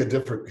 Let's take a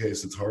different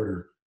case that's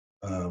harder.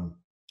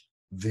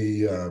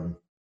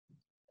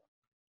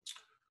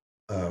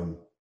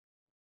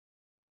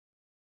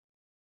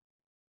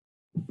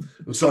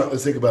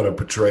 Let's think about a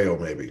betrayal,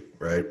 maybe,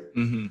 right?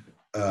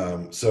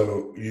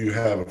 So you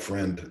have a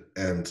friend,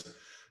 and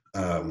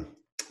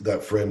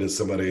that friend is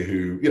somebody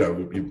who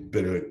you've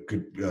been a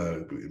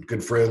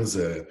good friends,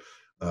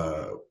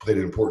 played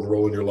an important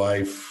role in your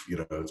life.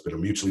 It's been a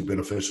mutually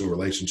beneficial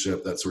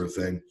relationship, that sort of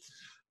thing,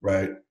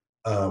 right?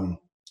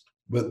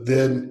 But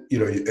then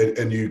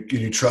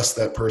you trust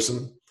that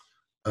person.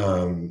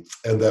 And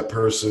that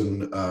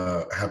person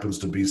happens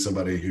to be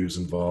somebody who's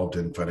involved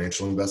in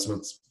financial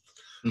investments.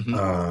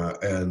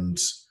 And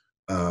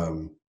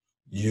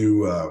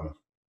you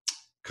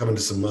come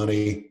into some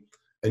money,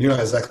 and you're not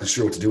exactly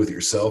sure what to do with it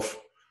yourself,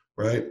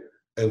 right?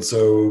 And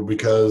so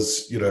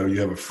because you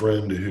have a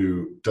friend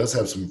who does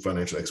have some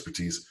financial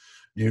expertise,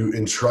 you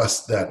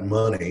entrust that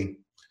money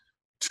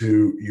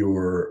to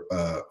your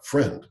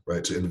friend,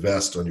 right, to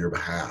invest on your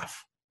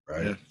behalf,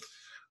 right?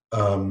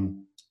 Yeah.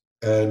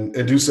 And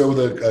do so with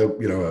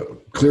a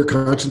clear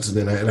conscience, and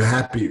then a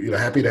happy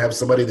to have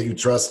somebody that you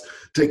trust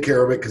take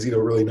care of it, because you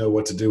don't really know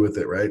what to do with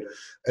it, right?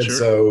 And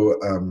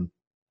so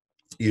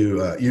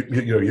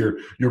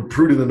you're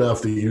prudent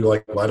enough that you're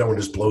like, well, I don't want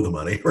to just blow the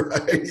money,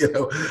 right?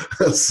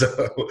 So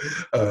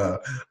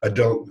I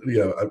don't,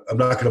 I'm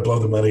not going to blow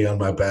the money on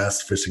my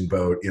bass fishing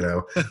boat,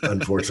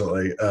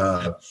 unfortunately.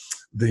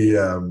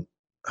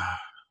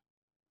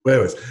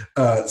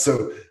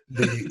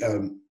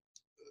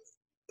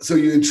 So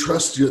you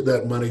entrust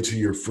that money to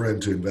your friend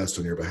to invest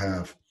on your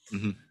behalf.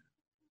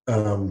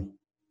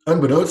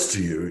 Unbeknownst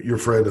to you, your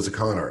friend is a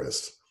con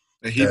artist.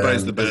 And he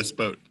buys the best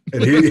boat.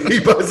 And he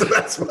buys the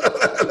best boat.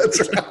 That's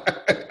right.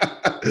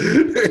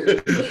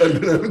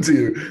 Unbeknownst to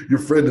you, your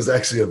friend is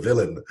actually a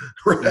villain,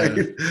 right?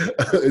 Yeah.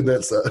 in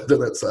that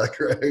sack,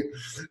 right?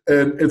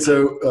 And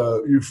so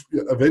you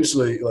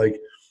eventually,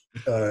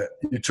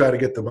 you try to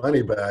get the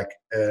money back,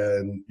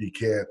 and you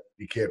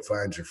can't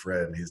find your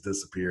friend. He's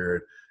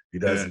disappeared. He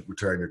doesn't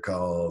return your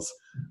calls.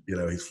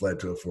 He's fled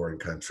to a foreign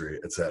country,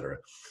 etc.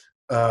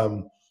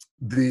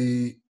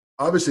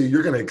 Obviously,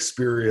 you're going to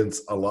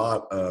experience a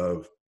lot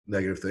of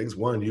negative things.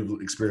 One,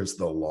 you've experienced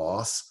the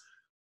loss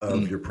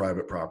of your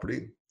private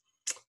property.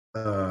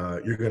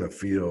 You're going to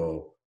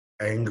feel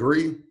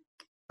angry,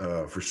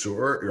 for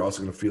sure. You're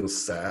also going to feel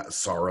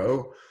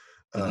sorrow.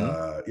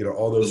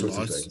 All those sorts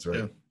of things,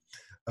 right?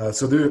 Yeah.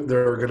 So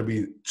there are going to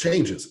be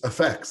changes,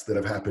 effects that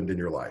have happened in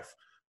your life.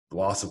 The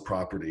loss of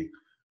property,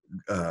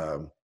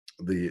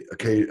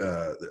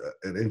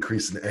 an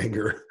increase in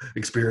anger,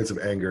 experience of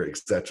anger,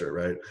 etc.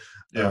 Right?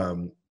 Yeah.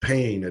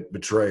 Pain at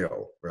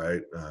betrayal,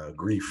 right?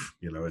 Grief,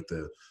 at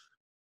the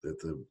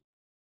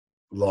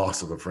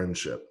loss of a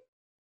friendship.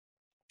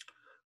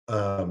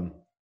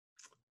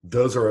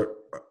 Those are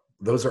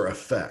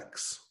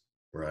effects,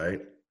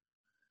 right?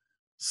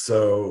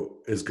 So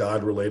is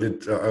God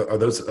related? Are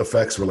those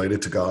effects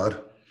related to God?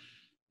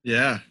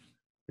 Yeah.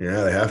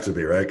 Yeah, they have to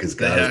be, right? Because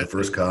God is the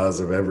first cause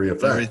of every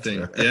effect.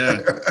 Everything. Yeah.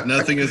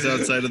 Nothing is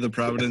outside of the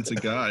providence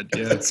of God.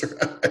 Yeah. That's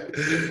right.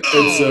 And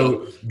Oh,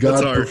 so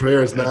God hard.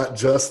 prepares Yeah. not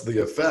just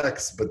the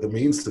effects, but the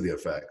means to the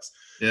effects.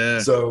 Yeah.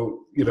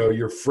 So,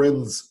 your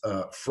friend's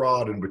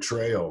fraud and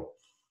betrayal,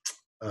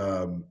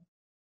 that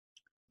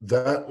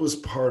was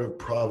part of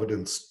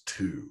providence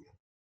too.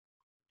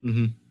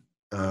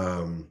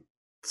 Mm-hmm.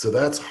 So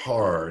that's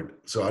hard.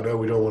 So I know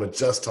we don't want to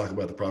just talk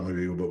about the problem of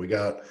evil, but we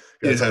got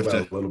to talk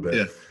about it a little bit.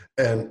 Yeah.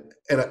 And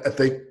I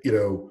think,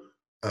 you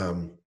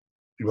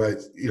might,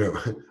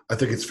 I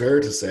think it's fair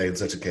to say in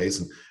such a case,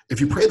 and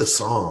if you pray the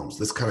Psalms,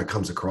 this kind of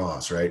comes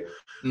across, right?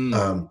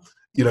 Mm.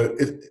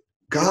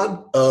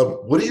 God,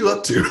 what are you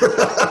up to?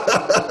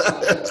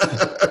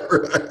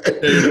 Right.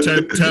 Yeah, you're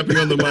tapping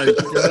on the mic.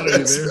 God,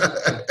 right.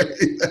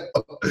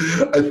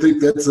 I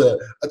think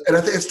and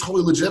I think it's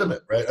totally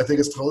legitimate, right? I think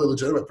it's totally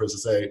legitimate for us to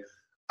say,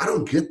 I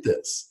don't get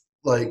this.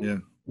 Like,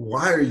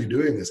 why are you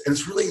doing this? And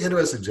it's really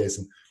interesting,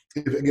 Jason.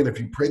 If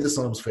you pray the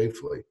Psalms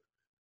faithfully,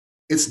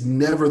 it's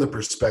never the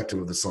perspective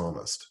of the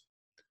psalmist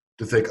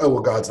to think, oh,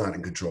 well, God's not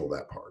in control of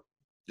that part.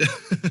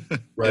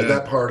 Right. Yeah.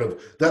 That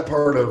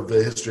part of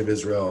the history of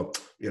Israel,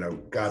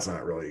 God's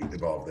not really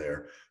involved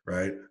there.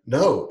 Right.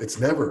 No, it's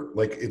never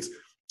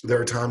there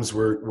are times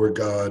where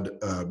God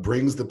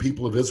brings the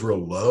people of Israel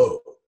low,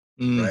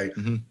 right?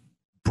 Mm-hmm.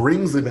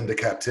 Brings them into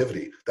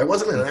captivity. That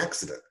wasn't an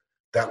accident.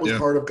 That was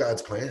part of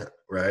God's plan.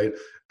 Right.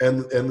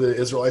 And the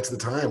Israelites at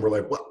the time were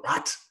like, what?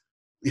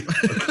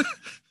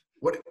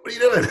 What are you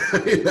doing?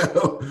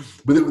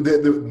 But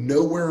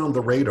nowhere on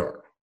the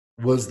radar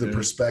was the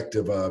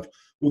perspective of,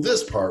 well,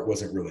 this part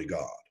wasn't really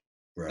God,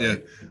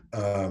 right?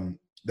 Yeah.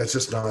 That's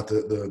just not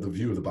the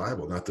view of the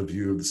Bible, not the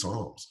view of the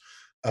Psalms.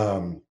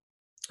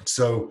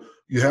 So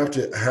you have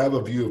to have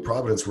a view of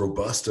providence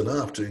robust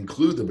enough to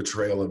include the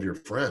betrayal of your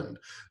friend,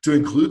 to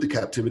include the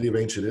captivity of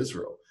ancient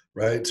Israel,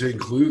 right? To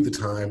include the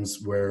times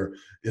where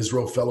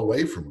Israel fell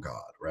away from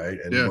God, right?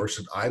 And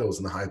worshiped idols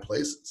in the high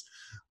places.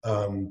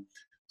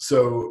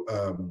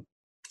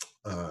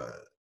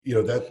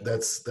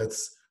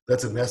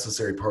 That's a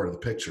necessary part of the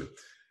picture.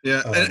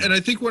 Yeah, and I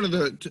think one of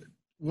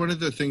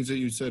the things that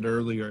you said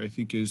earlier, I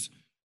think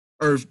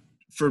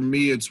for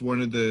me, it's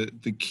one of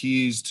the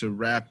keys to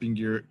wrapping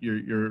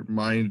your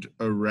mind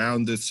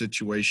around this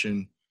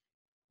situation,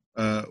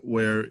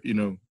 where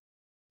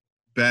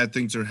bad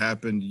things are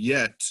happened,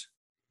 yet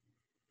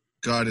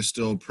God is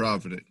still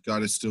provident.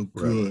 God is still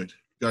good. Right.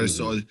 God is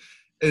still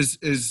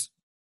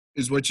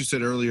is what you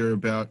said earlier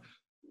about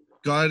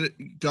God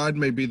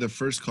may be the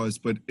first cause,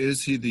 but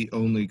is he the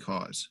only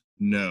cause?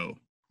 No.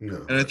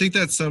 And I think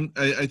that's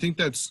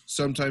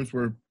sometimes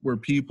where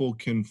people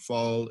can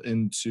fall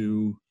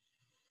into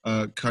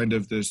kind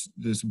of this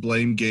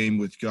blame game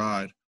with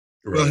God.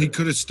 Right. Well, he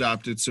could have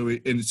stopped it, so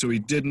he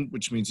didn't,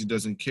 which means he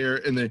doesn't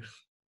care. And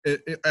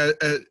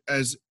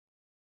as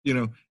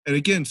and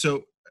again,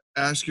 so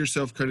ask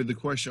yourself kind of the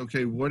question: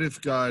 okay, what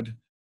if God,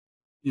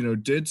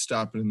 did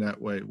stop it in that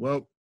way?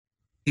 Well,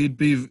 he'd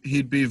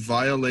be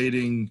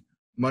violating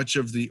much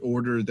of the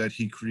order that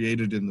he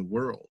created in the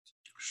world.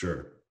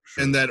 Sure.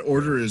 And that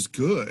order is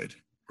good.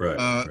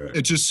 Right.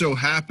 It just so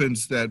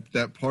happens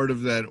that part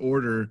of that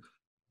order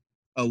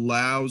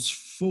allows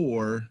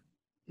for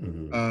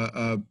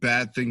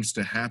bad things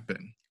to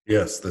happen.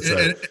 Yes, that's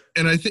right.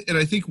 And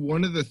I think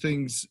one of the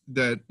things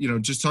that,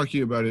 just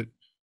talking about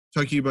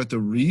the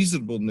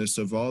reasonableness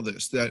of all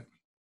this, that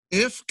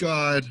if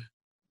God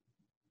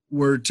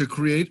were to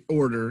create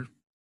order,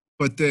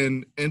 but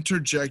then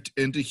interject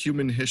into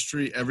human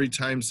history every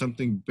time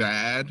something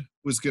bad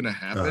was going to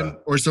happen,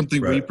 or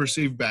something we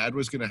perceive bad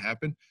was going to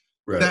happen,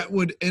 that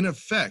would, in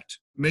effect,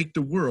 make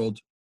the world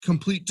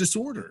complete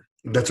disorder.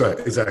 That's right.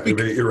 Exactly.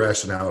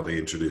 Irrationality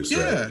introduced.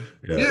 Yeah.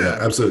 Right? Yeah,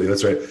 absolutely.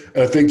 That's right.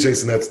 And I think,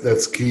 Jason,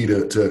 that's key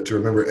to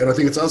remember. And I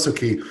think it's also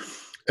key,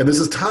 and this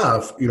is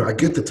tough, I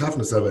get the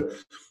toughness of it,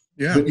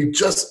 but you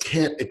just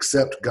can't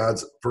accept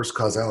God's first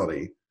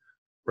causality,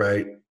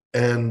 right?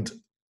 And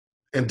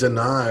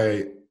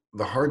deny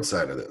the hard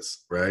side of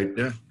this, right?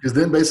 Yeah. Because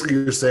then basically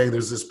you're saying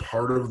there's this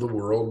part of the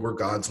world where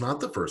God's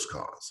not the first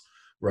cause,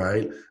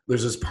 right?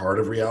 There's this part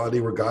of reality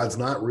where God's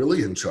not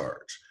really in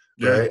charge,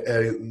 right?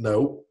 And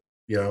no,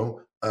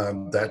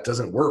 that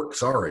doesn't work.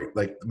 Sorry.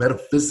 Like,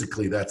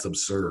 metaphysically, that's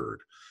absurd.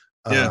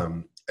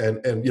 And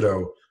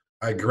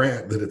I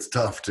grant that it's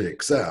tough to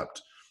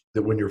accept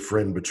that when your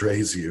friend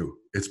betrays you,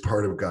 it's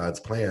part of God's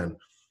plan,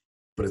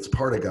 but it's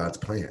part of God's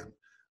plan.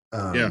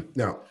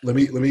 Now let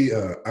me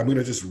I'm going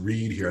to just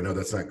read here. I know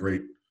that's not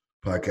great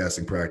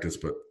podcasting practice,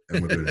 but I'm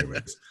going to do it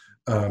anyways.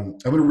 I'm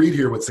going to read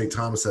here what St.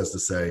 Thomas has to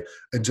say.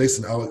 And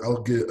Jason,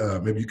 I'll get,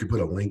 maybe you could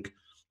put a link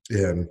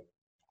And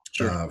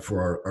Sure.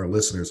 for our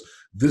listeners,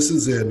 this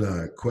is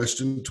in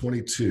question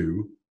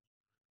 22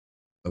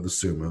 of the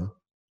Summa,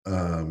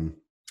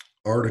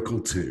 Article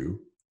 2.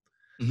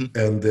 Mm-hmm.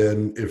 And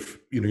then if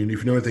you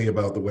know anything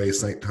about the way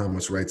St.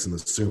 Thomas writes in the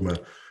Summa,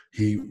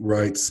 he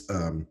writes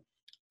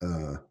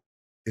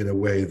in a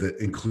way that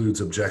includes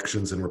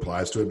objections and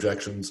replies to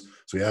objections.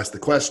 So he asks the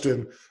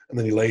question, and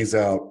then he lays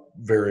out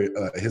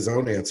his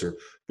own answer.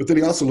 But then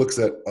he also looks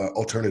at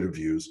alternative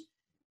views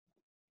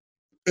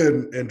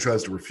and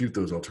tries to refute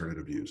those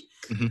alternative views.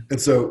 Mm-hmm. And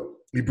so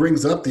he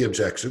brings up the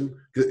objection.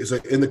 So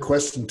in the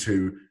question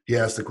 2, he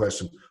asks the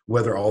question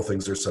whether all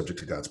things are subject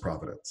to God's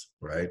providence,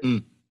 right?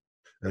 Mm.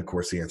 And of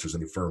course, he answers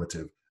in the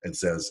affirmative and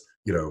says,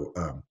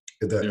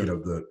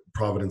 the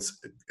providence,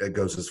 it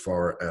goes as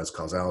far as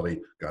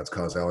causality. God's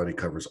causality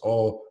covers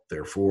all.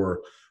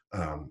 Therefore,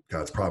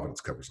 God's providence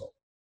covers all.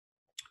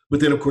 But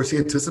then, of course, he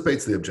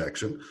anticipates the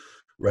objection,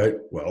 right?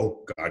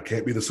 Well, God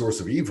can't be the source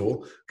of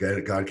evil.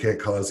 God can't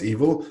cause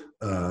evil,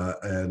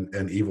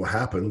 and evil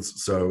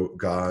happens. So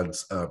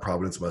God's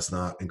providence must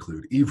not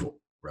include evil,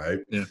 right?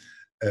 Yeah.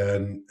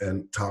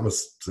 And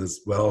Thomas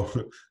says, well,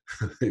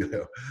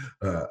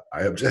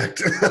 I object.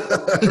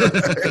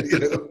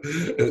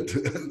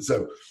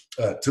 So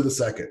to the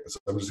second. So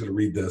I'm just going to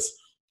read this.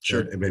 Sure.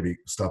 And maybe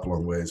stop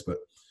along ways. But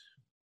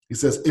he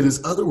says, it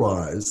is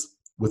otherwise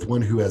with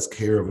one who has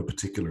care of a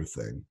particular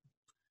thing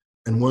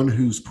and one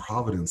whose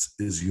providence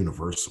is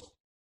universal.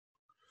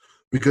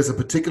 Because a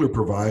particular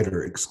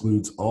provider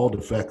excludes all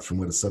defects from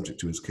what is subject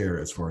to his care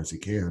as far as he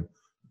can,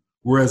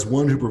 whereas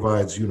one who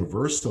provides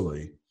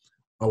universally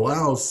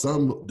allows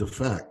some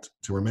defect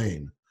to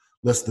remain,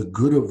 lest the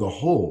good of the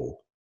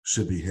whole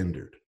should be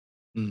hindered.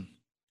 Mm.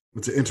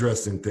 It's an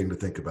interesting thing to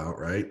think about,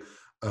 right?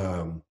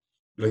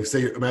 Like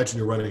say, imagine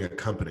you're running a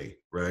company,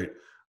 right?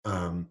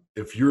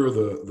 If you're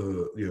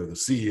the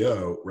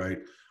CEO, right,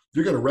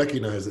 you're going to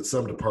recognize that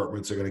some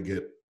departments are going to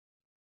get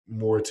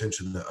more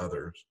attention than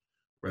others,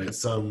 right? Yeah.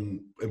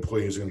 Some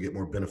employees are going to get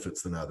more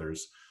benefits than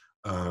others.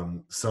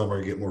 Some are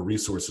going to get more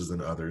resources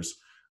than others.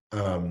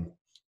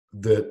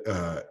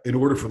 That in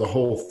order for the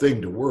whole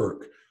thing to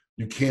work,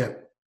 you can't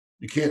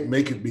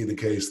make it be the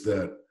case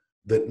that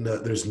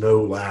there's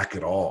no lack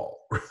at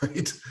all,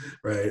 right?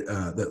 Right?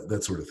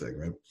 That sort of thing,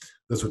 right?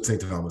 That's what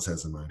St. Thomas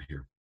has in mind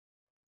here.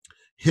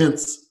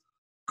 Hence,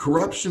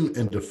 corruption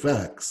and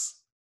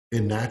defects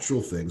in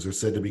natural things are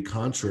said to be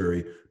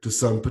contrary to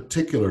some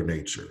particular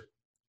nature.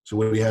 So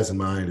what he has in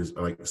mind is,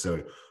 like,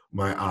 so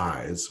my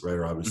eyes, right,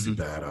 are obviously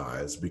bad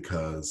eyes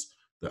because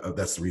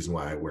that's the reason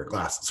why I wear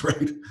glasses,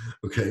 right?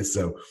 Okay,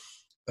 so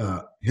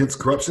hence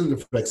corruption and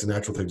defects in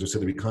natural things are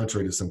said to be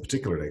contrary to some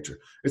particular nature.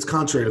 It's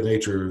contrary to the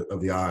nature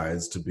of the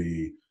eyes to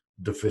be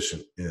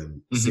deficient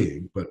in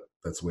seeing, but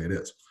that's the way it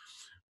is.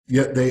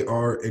 Yet they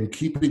are in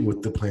keeping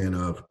with the plan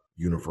of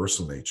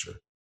universal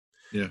nature.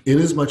 Yeah.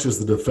 Inasmuch as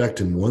the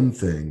defect in one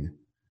thing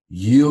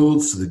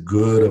yields to the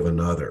good of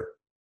another,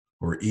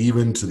 or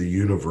even to the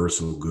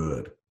universal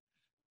good.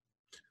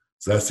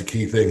 So that's the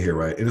key thing here,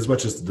 right?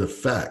 Inasmuch as the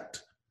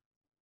defect,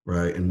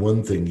 right, in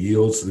one thing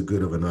yields to the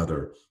good of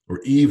another, or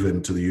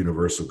even to the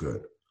universal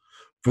good.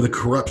 For the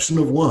corruption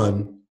of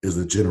one is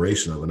the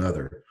generation of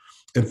another.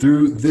 And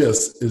through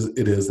this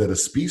it is that a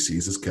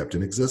species is kept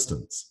in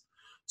existence.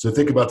 So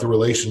think about the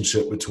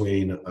relationship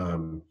between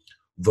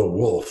the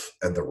wolf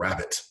and the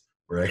rabbit,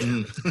 right?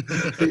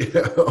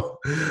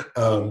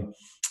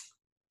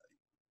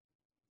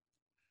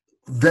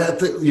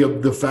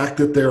 The fact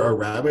that there are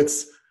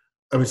rabbits,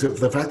 so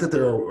the fact that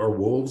there are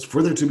wolves,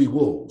 for there to be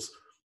wolves,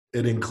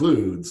 it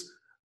includes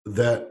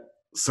that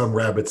some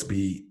rabbits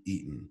be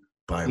eaten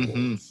by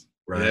wolves,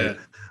 right?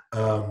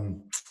 Yeah.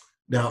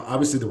 Now,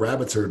 obviously, the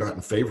rabbits are not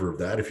in favor of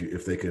that. If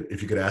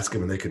you could ask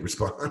them and they could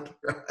respond,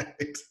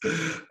 right?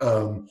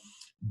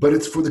 But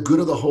it's for the good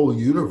of the whole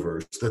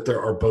universe that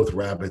there are both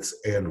rabbits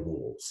and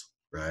wolves,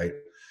 right?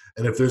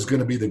 And if there's going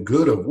to be the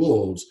good of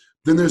wolves,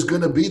 then there's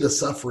going to be the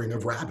suffering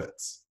of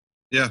rabbits.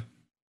 Yeah.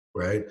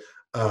 Right.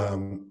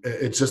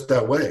 It's just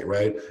that way,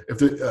 right? If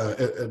there,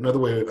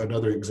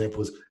 another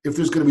example is if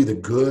there's going to be the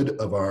good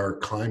of our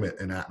climate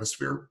and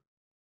atmosphere,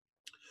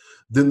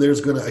 then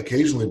there's going to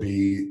occasionally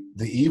be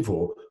the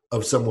evil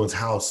of someone's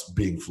house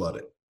being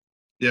flooded.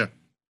 Yeah.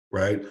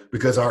 Right.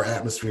 Because our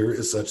atmosphere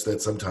is such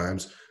that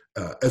sometimes,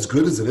 as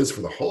good as it is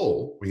for the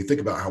whole, when you think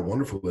about how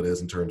wonderful it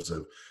is in terms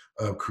of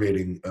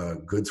creating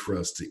goods for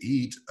us to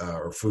eat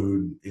or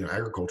food,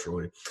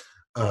 agriculturally,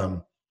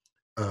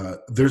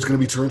 there's going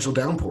to be torrential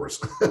downpours,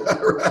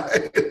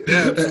 right?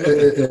 Yeah,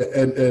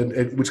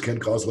 and which can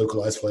cause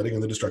localized flooding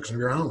and the destruction of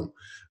your home,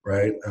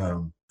 right?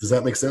 Does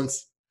that make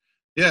sense?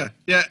 Yeah.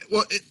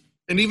 Well,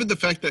 and even the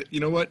fact that,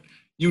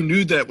 you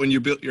knew that when you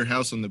built your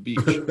house on the beach.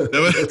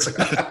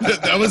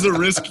 That was a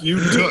risk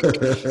you took.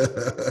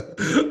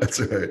 That's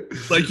right.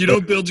 Like you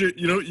don't build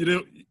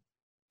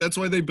that's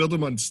why they build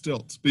them on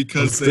stilts,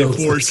 because they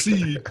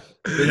foresee,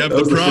 they have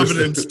the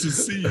providence to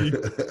see.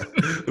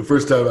 The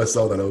first time I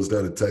saw that, I was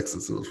down in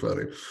Texas. It was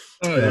funny.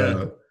 Oh,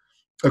 yeah.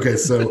 Okay,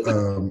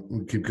 so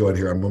keep going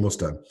here. I'm almost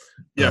done.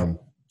 Yeah.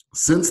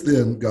 Since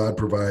then, God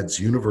provides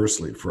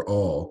universally for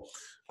all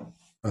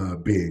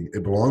being.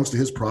 It belongs to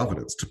his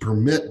providence to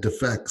permit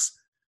defects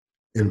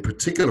in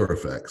particular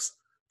effects,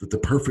 that the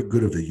perfect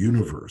good of the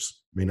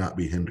universe may not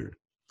be hindered.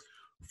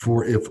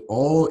 For if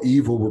all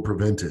evil were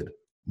prevented,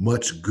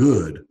 much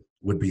good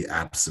would be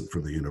absent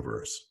from the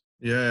universe.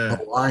 Yeah.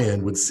 A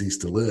lion would cease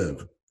to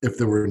live if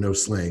there were no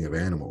slaying of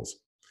animals,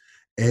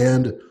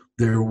 and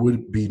there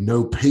would be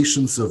no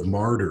patience of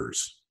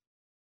martyrs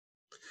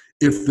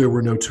if there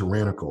were no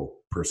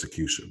tyrannical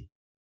persecution.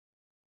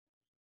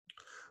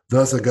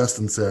 Thus,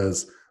 Augustine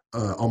says,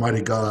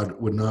 Almighty God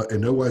would not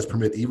in no wise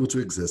permit evil to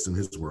exist in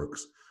his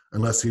works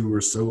unless he were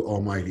so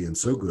almighty and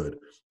so good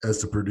as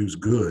to produce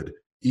good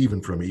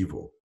even from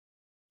evil.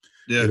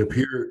 Yeah.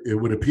 It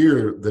would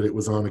appear that it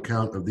was on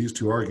account of these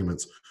two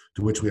arguments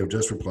to which we have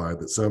just replied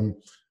that some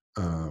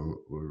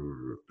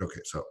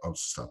okay, so I'll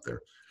stop there.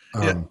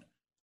 Yeah.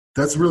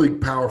 That's a really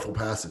powerful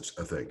passage,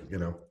 I think,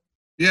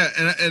 Yeah,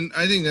 and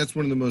I think that's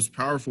one of the most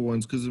powerful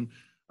ones, because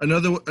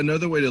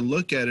another way to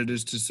look at it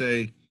is to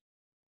say,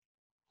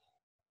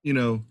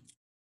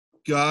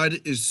 God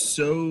is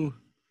so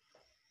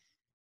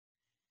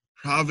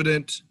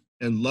provident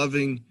and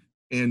loving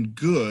and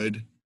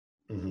good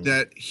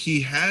that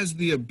he has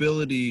the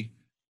ability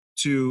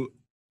to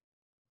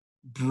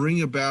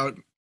bring about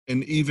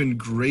an even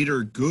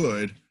greater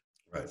good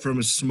from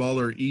a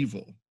smaller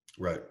evil.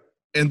 Right.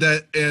 And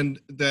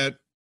that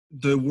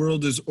the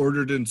world is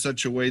ordered in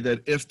such a way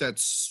that if that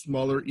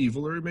smaller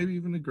evil, or maybe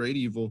even a great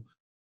evil,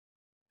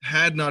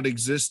 had not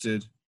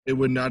existed, it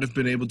would not have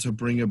been able to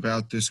bring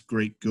about this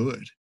great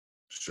good.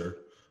 Sure.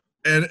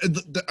 And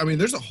I mean,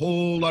 there's a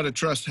whole lot of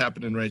trust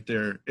happening right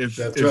there. That's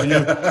right.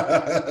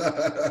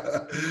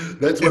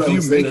 That's what I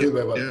was saying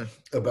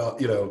about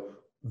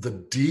the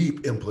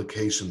deep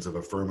implications of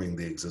affirming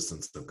the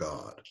existence of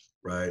God,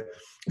 right?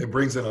 It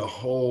brings in a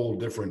whole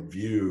different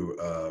view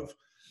of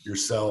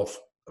yourself,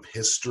 of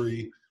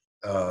history,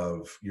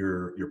 of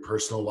your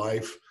personal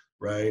life,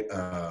 right?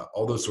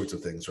 All those sorts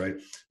of things, right?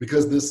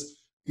 Because this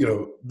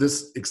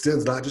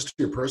extends not just to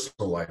your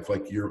personal life,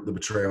 like the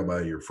betrayal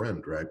by your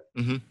friend, right?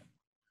 Mm-hmm.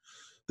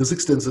 This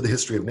extends to the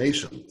history of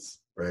nations,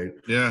 right?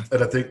 Yeah.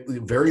 And I think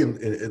very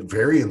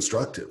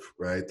instructive,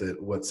 right?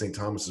 That what St.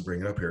 Thomas is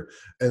bringing up here.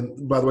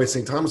 And by the way,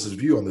 St. Thomas's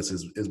view on this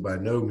is by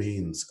no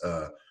means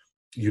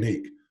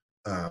unique.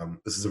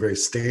 This is a very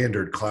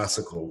standard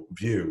classical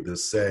view,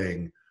 this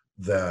saying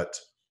that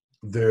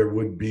there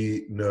would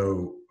be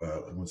no,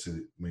 I want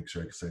to make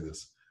sure I can say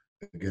this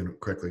again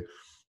correctly.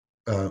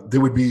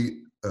 There would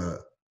be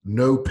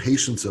no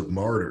patience of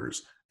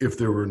martyrs if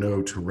there were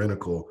no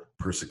tyrannical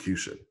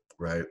persecution,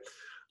 right?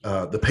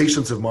 The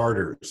patience of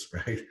martyrs,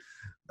 right?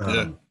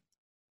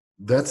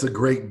 That's a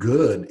great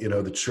good.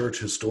 The church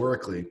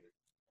historically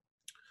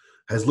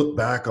has looked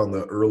back on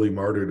the early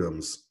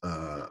martyrdoms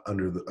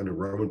under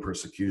Roman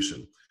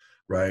persecution,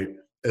 right,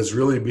 as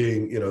really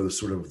being, the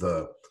sort of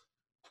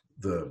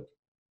the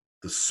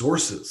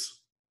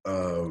sources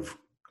of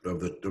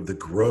the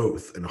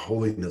growth and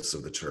holiness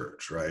of the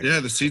church, right?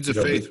 Yeah, the seeds of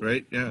faith,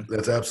 right? Yeah,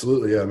 that's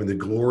absolutely. Yeah, I mean, the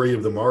glory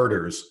of the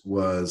martyrs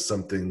was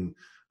something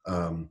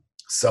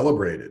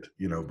celebrated,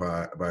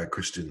 by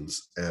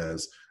Christians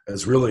as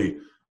really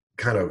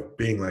kind of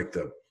being like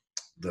the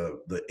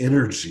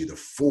energy, the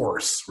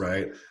force,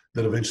 right,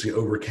 that eventually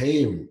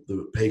overcame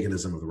the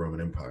paganism of the Roman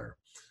Empire.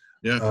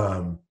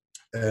 Yeah.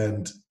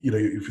 And if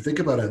you think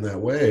about it in that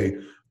way,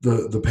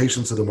 the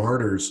patience of the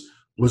martyrs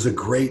was a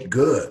great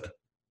good,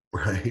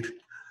 right?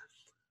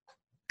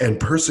 And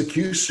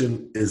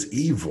persecution is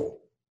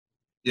evil.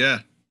 Yeah.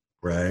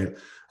 Right.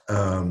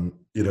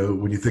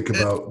 When you think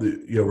about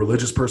the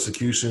religious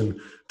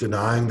persecution,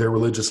 denying their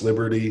religious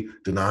liberty,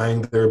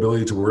 denying their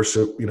ability to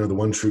worship, the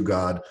one true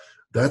God,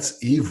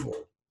 that's evil.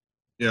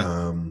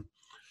 Yeah.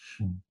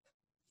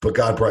 But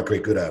God brought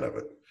great good out of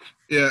it.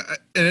 Yeah.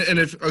 And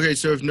if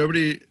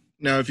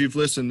you've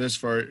listened this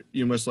far,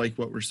 you must like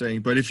what we're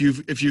saying. But if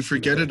you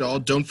forget it all,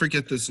 don't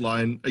forget this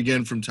line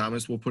again from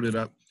Thomas. We'll put it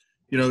up,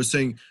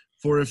 saying,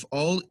 for if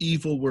all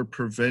evil were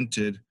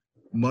prevented,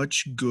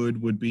 much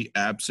good would be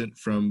absent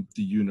from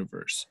the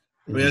universe.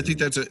 I mean, I think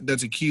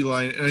that's a key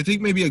line, and I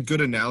think maybe a good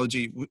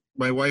analogy.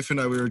 My wife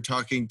and I, we were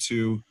talking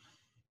to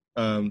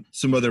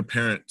some other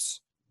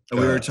parents, and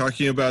we were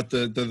talking about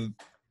the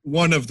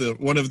one of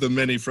the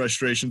many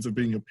frustrations of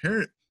being a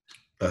parent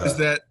is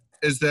that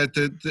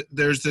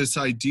there's this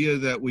idea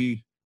that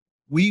we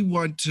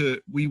want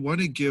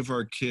to give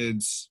our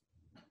kids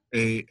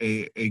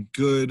a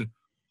good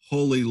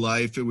holy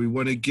life, and we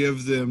want to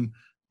give them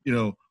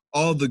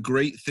all the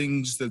great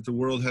things that the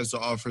world has to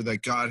offer,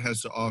 that God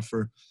has to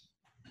offer.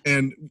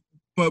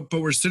 But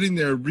we're sitting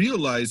there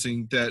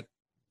realizing that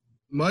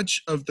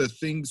much of the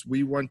things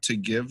we want to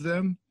give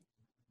them,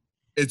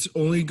 it's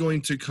only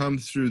going to come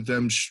through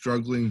them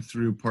struggling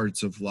through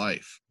parts of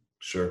life.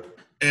 Sure.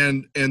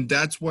 And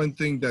that's one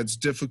thing that's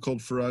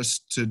difficult for us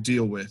to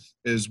deal with,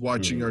 is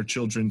watching our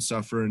children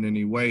suffer in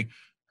any way.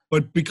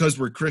 But because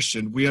we're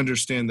Christian, we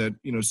understand that,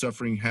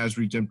 suffering has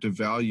redemptive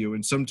value.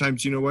 And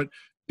sometimes,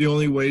 the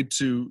only way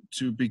to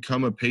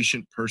become a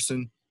patient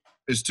person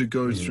is to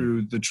go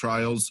through the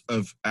trials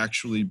of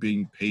actually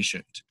being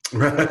patient.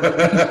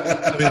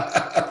 I mean,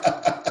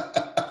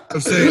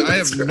 of saying, I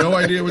have no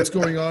idea what's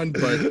going on,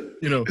 but here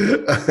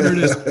it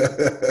is.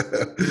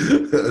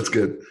 That's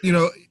good.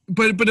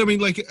 But I mean,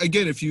 like,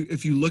 again, if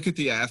you look at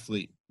the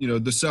athlete,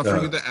 the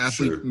suffering of the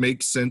athlete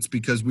makes sense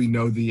because we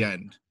know the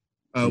end.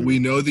 We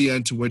know the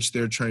end to which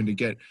they're trying to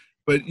get.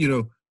 But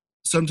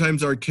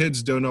sometimes our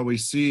kids don't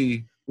always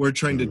see. We're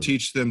trying to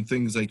teach them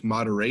things like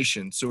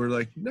moderation. So we're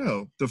like,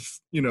 no, a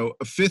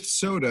fifth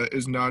soda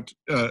is not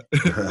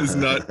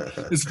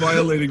is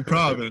violating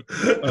prudence,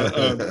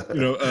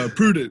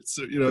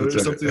 or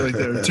something like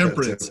that, or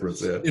temperance.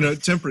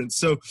 Temperance.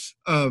 So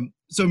I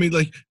mean,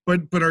 like,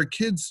 but our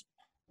kids,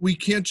 we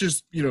can't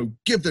just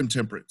give them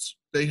temperance.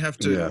 They have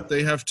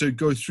to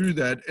go through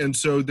that, and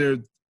so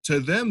to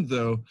them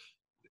though,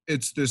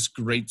 it's this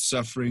great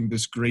suffering,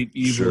 this great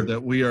evil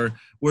that we're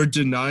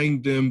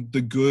denying them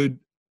the good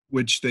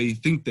which they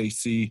think they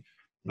see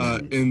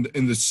in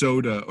the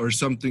soda or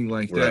something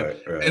like that.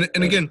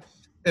 And again,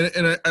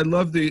 and I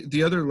love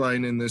the other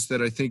line in this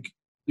that I think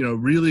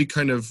really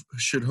kind of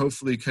should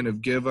hopefully kind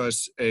of give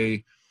us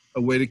a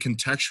way to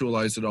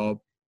contextualize it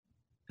all,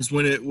 is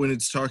when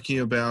it's talking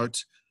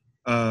about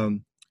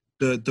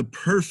the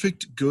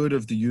perfect good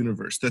of the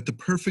universe, that the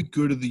perfect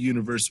good of the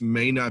universe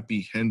may not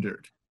be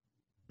hindered.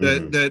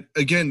 That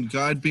again,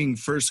 God being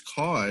first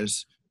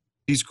cause,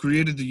 He's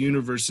created the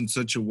universe in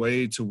such a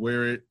way to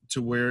where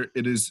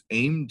it is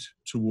aimed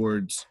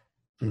towards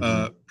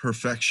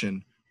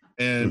perfection,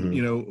 and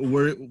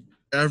where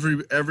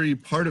every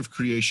part of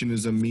creation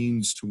is a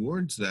means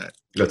towards that.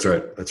 That's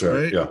right.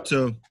 Right? Yeah.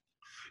 So,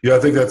 I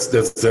think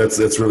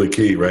that's really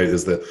key, right?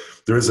 Is that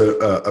there is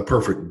a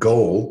perfect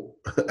goal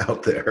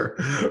out there,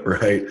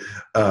 right?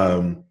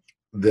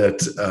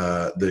 That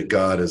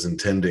God is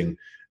intending,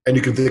 and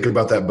you can think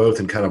about that both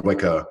in kind of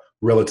like a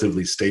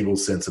relatively stable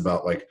sense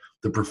about like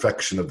the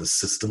perfection of the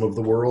system of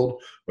the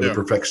world, or the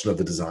perfection of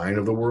the design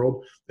of the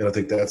world. And I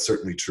think that's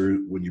certainly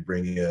true when you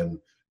bring in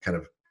kind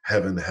of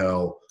heaven,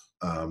 hell,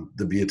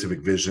 the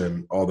beatific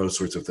vision, all those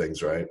sorts of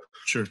things, right?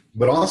 Sure.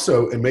 But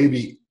also, and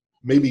maybe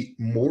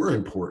more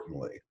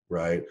importantly,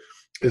 right,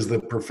 is the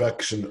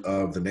perfection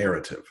of the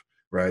narrative,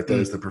 right? That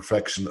is the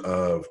perfection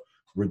of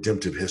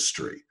redemptive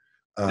history.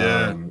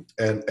 And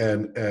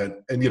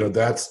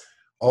that's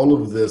all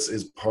of this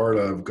is part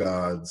of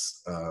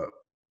God's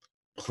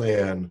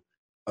plan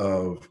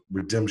of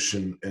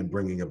redemption and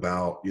bringing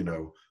about,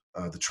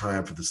 the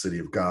triumph of the city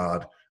of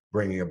God,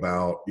 bringing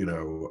about,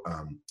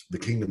 the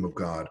kingdom of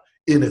God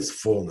in its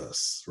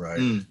fullness, right?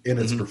 In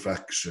its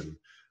perfection,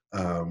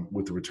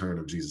 with the return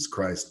of Jesus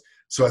Christ.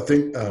 So I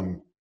think,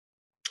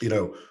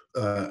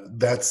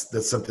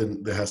 that's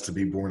something that has to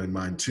be borne in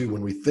mind too,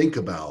 when we think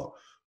about,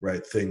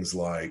 right, things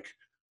like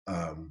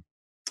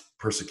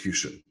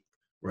persecution,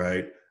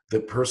 right? The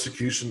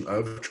persecution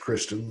of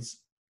Christians,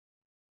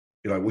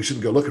 we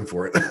shouldn't go looking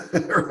for it,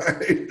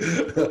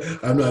 right?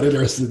 I'm not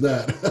interested in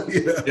that.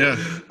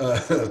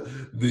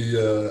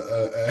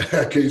 I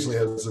occasionally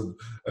have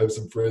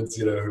some friends,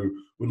 who,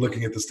 when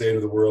looking at the state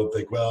of the world,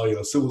 think, well,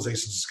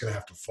 civilization is just going to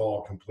have to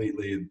fall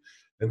completely,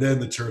 and then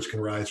the church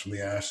can rise from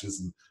the ashes.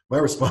 And my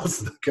response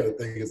to that kind of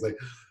thing is like,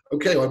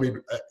 okay, well, I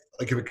mean,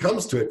 like if it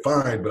comes to it,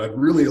 fine, but I'd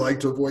really like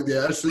to avoid the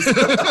ashes.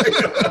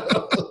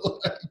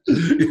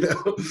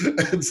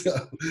 And so,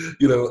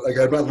 like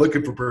I'm not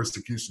looking for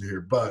persecution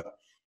here, but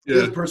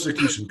if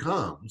persecution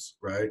comes,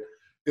 right,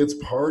 it's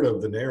part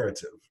of the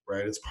narrative,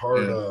 right? It's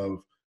part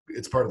of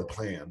the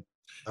plan.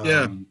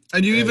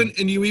 And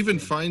you even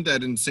find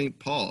that in St.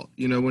 Paul,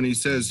 when he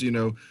says,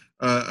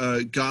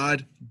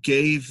 God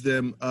gave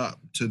them up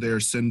to their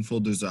sinful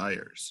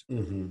desires.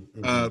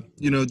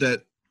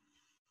 That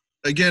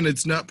again,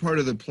 it's not part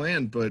of the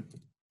plan, but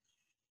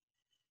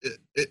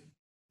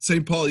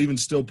St. Paul even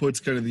still puts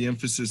kind of the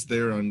emphasis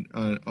there on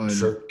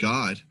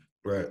God,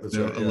 right? That's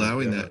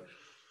allowing that.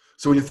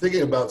 So when you're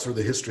thinking about sort of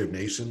the history of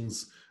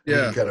nations, we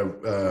can kind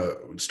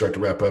of start to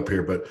wrap up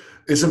here, but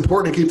it's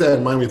important to keep that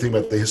in mind when you think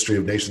about the history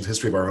of nations,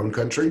 history of our own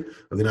country,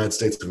 of the United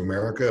States of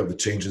America, of the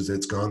changes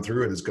it's gone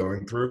through and is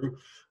going through.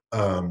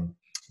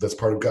 That's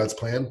part of God's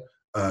plan,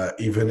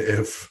 even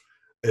if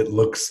it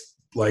looks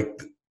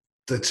like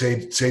the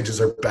changes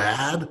are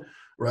bad,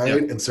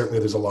 right? And certainly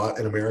there's a lot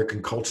in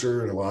American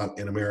culture and a lot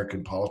in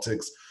American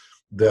politics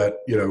that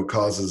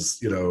causes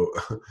the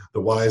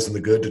wise and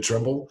the good to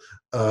tremble,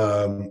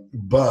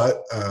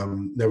 but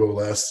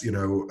nevertheless it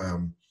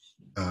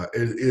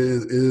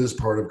is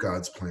part of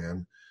God's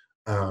plan,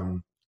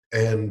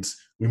 and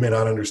we may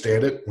not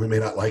understand it, we may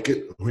not like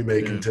it, we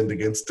may contend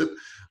against it,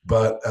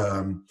 but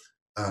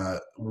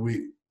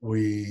we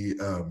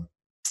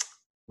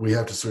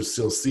have to sort of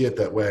still see it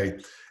that way.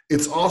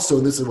 It's also,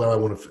 and this is what I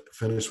want to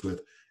finish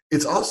with,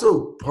 it's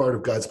also part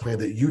of God's plan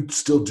that you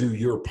still do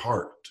your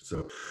part.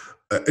 So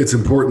it's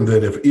important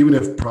that even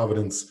if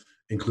providence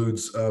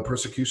includes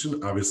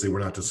persecution, obviously we're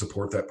not to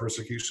support that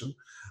persecution.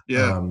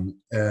 Because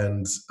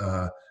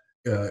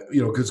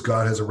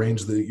God has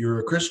arranged that you're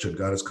a Christian.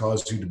 God has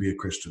caused you to be a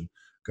Christian.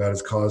 God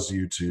has caused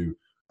you to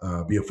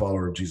be a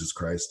follower of Jesus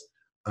Christ.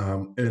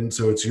 And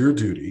so it's your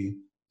duty,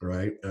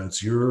 right?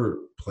 It's your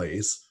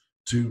place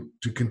to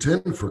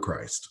contend for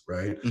Christ,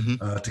 right?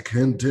 Mm-hmm. To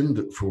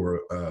contend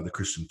for the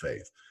Christian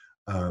faith,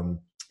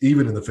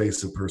 even in the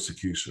face of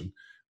persecution.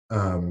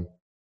 To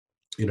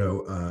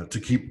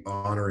keep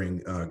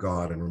honoring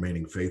God and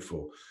remaining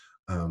faithful.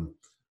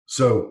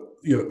 So,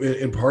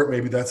 in part,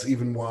 maybe that's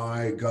even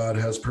why God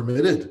has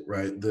permitted,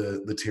 right,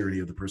 the tyranny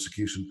of the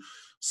persecution,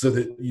 so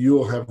that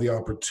you'll have the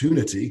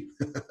opportunity,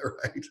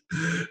 right,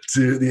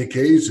 to the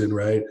occasion,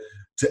 right,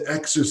 to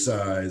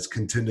exercise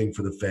contending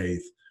for the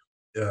faith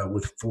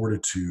with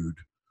fortitude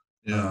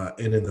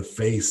and in the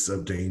face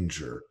of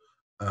danger.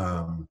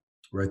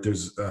 Right,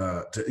 there's,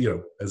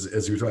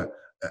 as you're talking,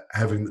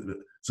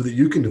 having so that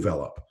you can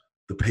develop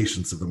the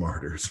patience of the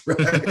martyrs,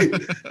 right?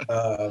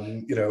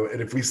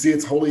 And if we see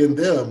it's holy in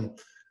them,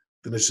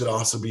 then it should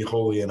also be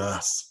holy in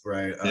us,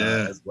 right?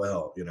 As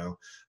well,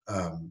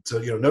 So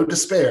no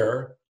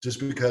despair just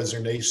because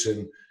your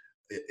nation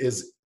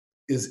is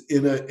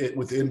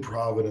within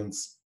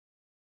providence.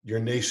 Your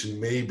nation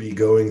may be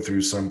going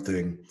through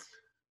something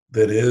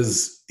that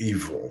is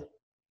evil,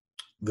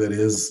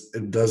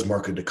 it does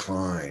mark a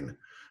decline,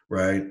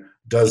 right?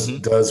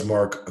 Does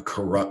mark a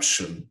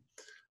corruption.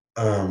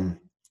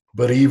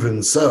 But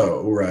even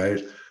so,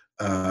 right,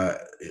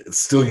 it's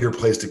still your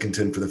place to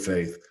contend for the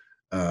faith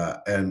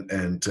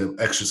and to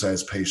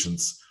exercise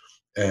patience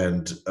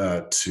and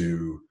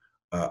to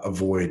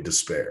avoid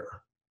despair.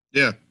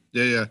 Yeah.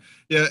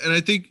 And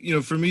I think,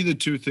 for me, the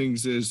two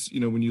things is,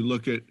 when you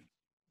look at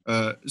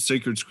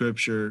sacred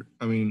scripture,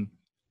 I mean,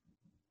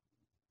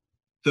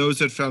 those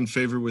that found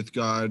favor with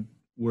God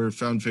were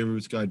found favor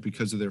with God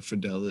because of their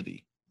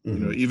fidelity.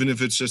 Mm-hmm. Even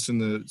if it's just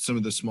in some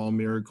of the small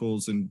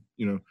miracles and,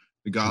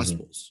 the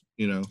Gospels,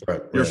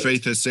 your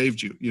faith has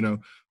saved you,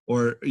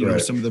 or,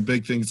 some of the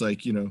big things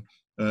like,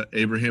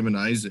 Abraham and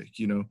Isaac,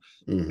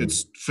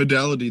 it's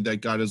fidelity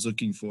that God is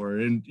looking for.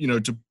 And,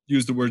 to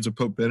use the words of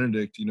Pope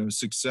Benedict,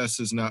 success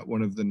is not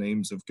one of the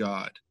names of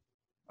God.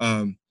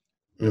 I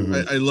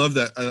love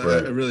that.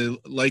 I really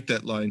like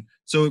that line.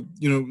 So,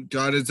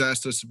 God has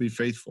asked us to be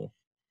faithful.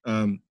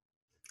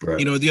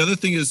 The other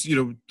thing is,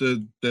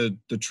 the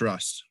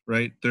trust,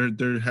 right?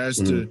 There has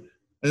to, and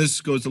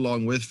this goes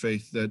along with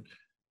faith, that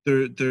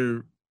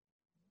there,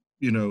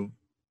 in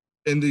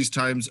these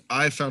times,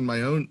 I found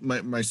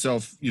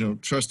myself,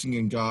 trusting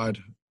in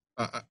God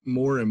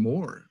more and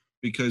more,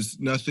 because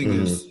nothing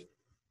is,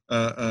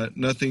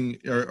 nothing,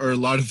 or a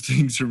lot of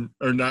things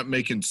are not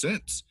making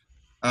sense.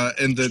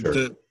 And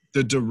the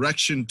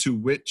direction to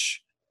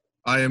which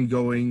I am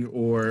going,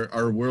 or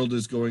our world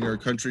is going, our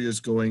country is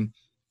going,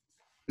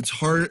 it's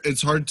hard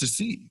to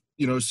see,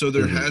 so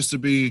there has to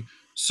be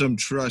some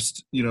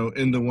trust,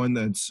 in the one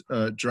that's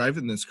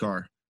driving this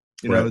car,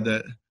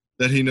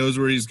 that he knows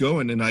where he's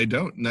going and I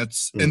don't, and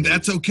that's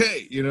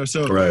okay,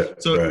 so I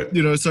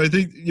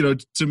think,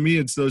 to me,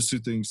 it's those two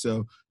things.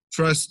 So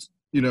trust,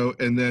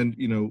 and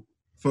then,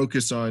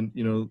 focus on,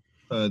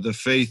 the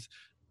faith,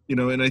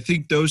 and I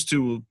think those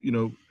two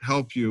will,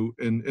 help you.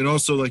 And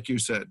also, like you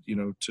said,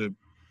 to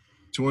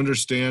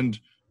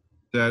understand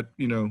that,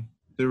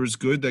 there was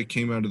good that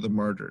came out of the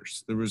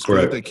martyrs. There was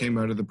good that came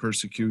out of the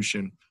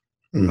persecution.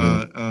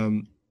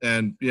 And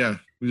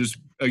we just,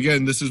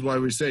 again, this is why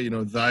we say,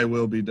 thy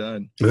will be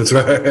done. That's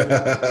right.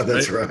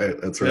 That's right.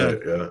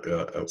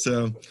 Yeah.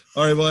 So,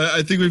 all right. Well,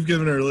 I think we've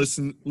given our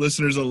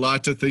listeners a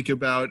lot to think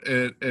about,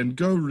 and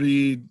go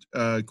read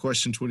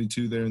question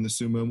 22 there in the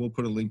Summa, and we'll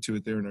put a link to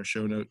it there in our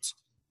show notes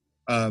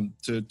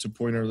to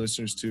point our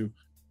listeners to.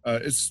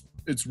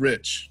 It's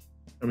rich.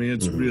 I mean,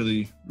 it's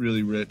really,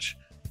 really rich.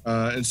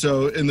 And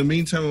so in the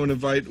meantime, I want to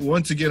invite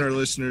once again our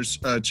listeners,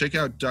 check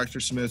out Dr.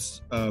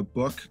 Smith's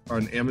book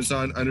on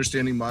Amazon,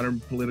 Understanding Modern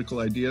Political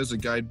Ideas, a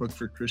guidebook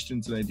for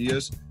Christians and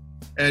ideas.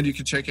 And you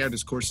can check out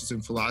his courses in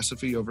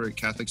philosophy over at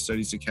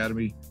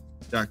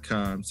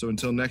CatholicStudiesAcademy.com. So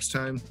until next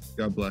time,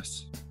 God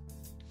bless.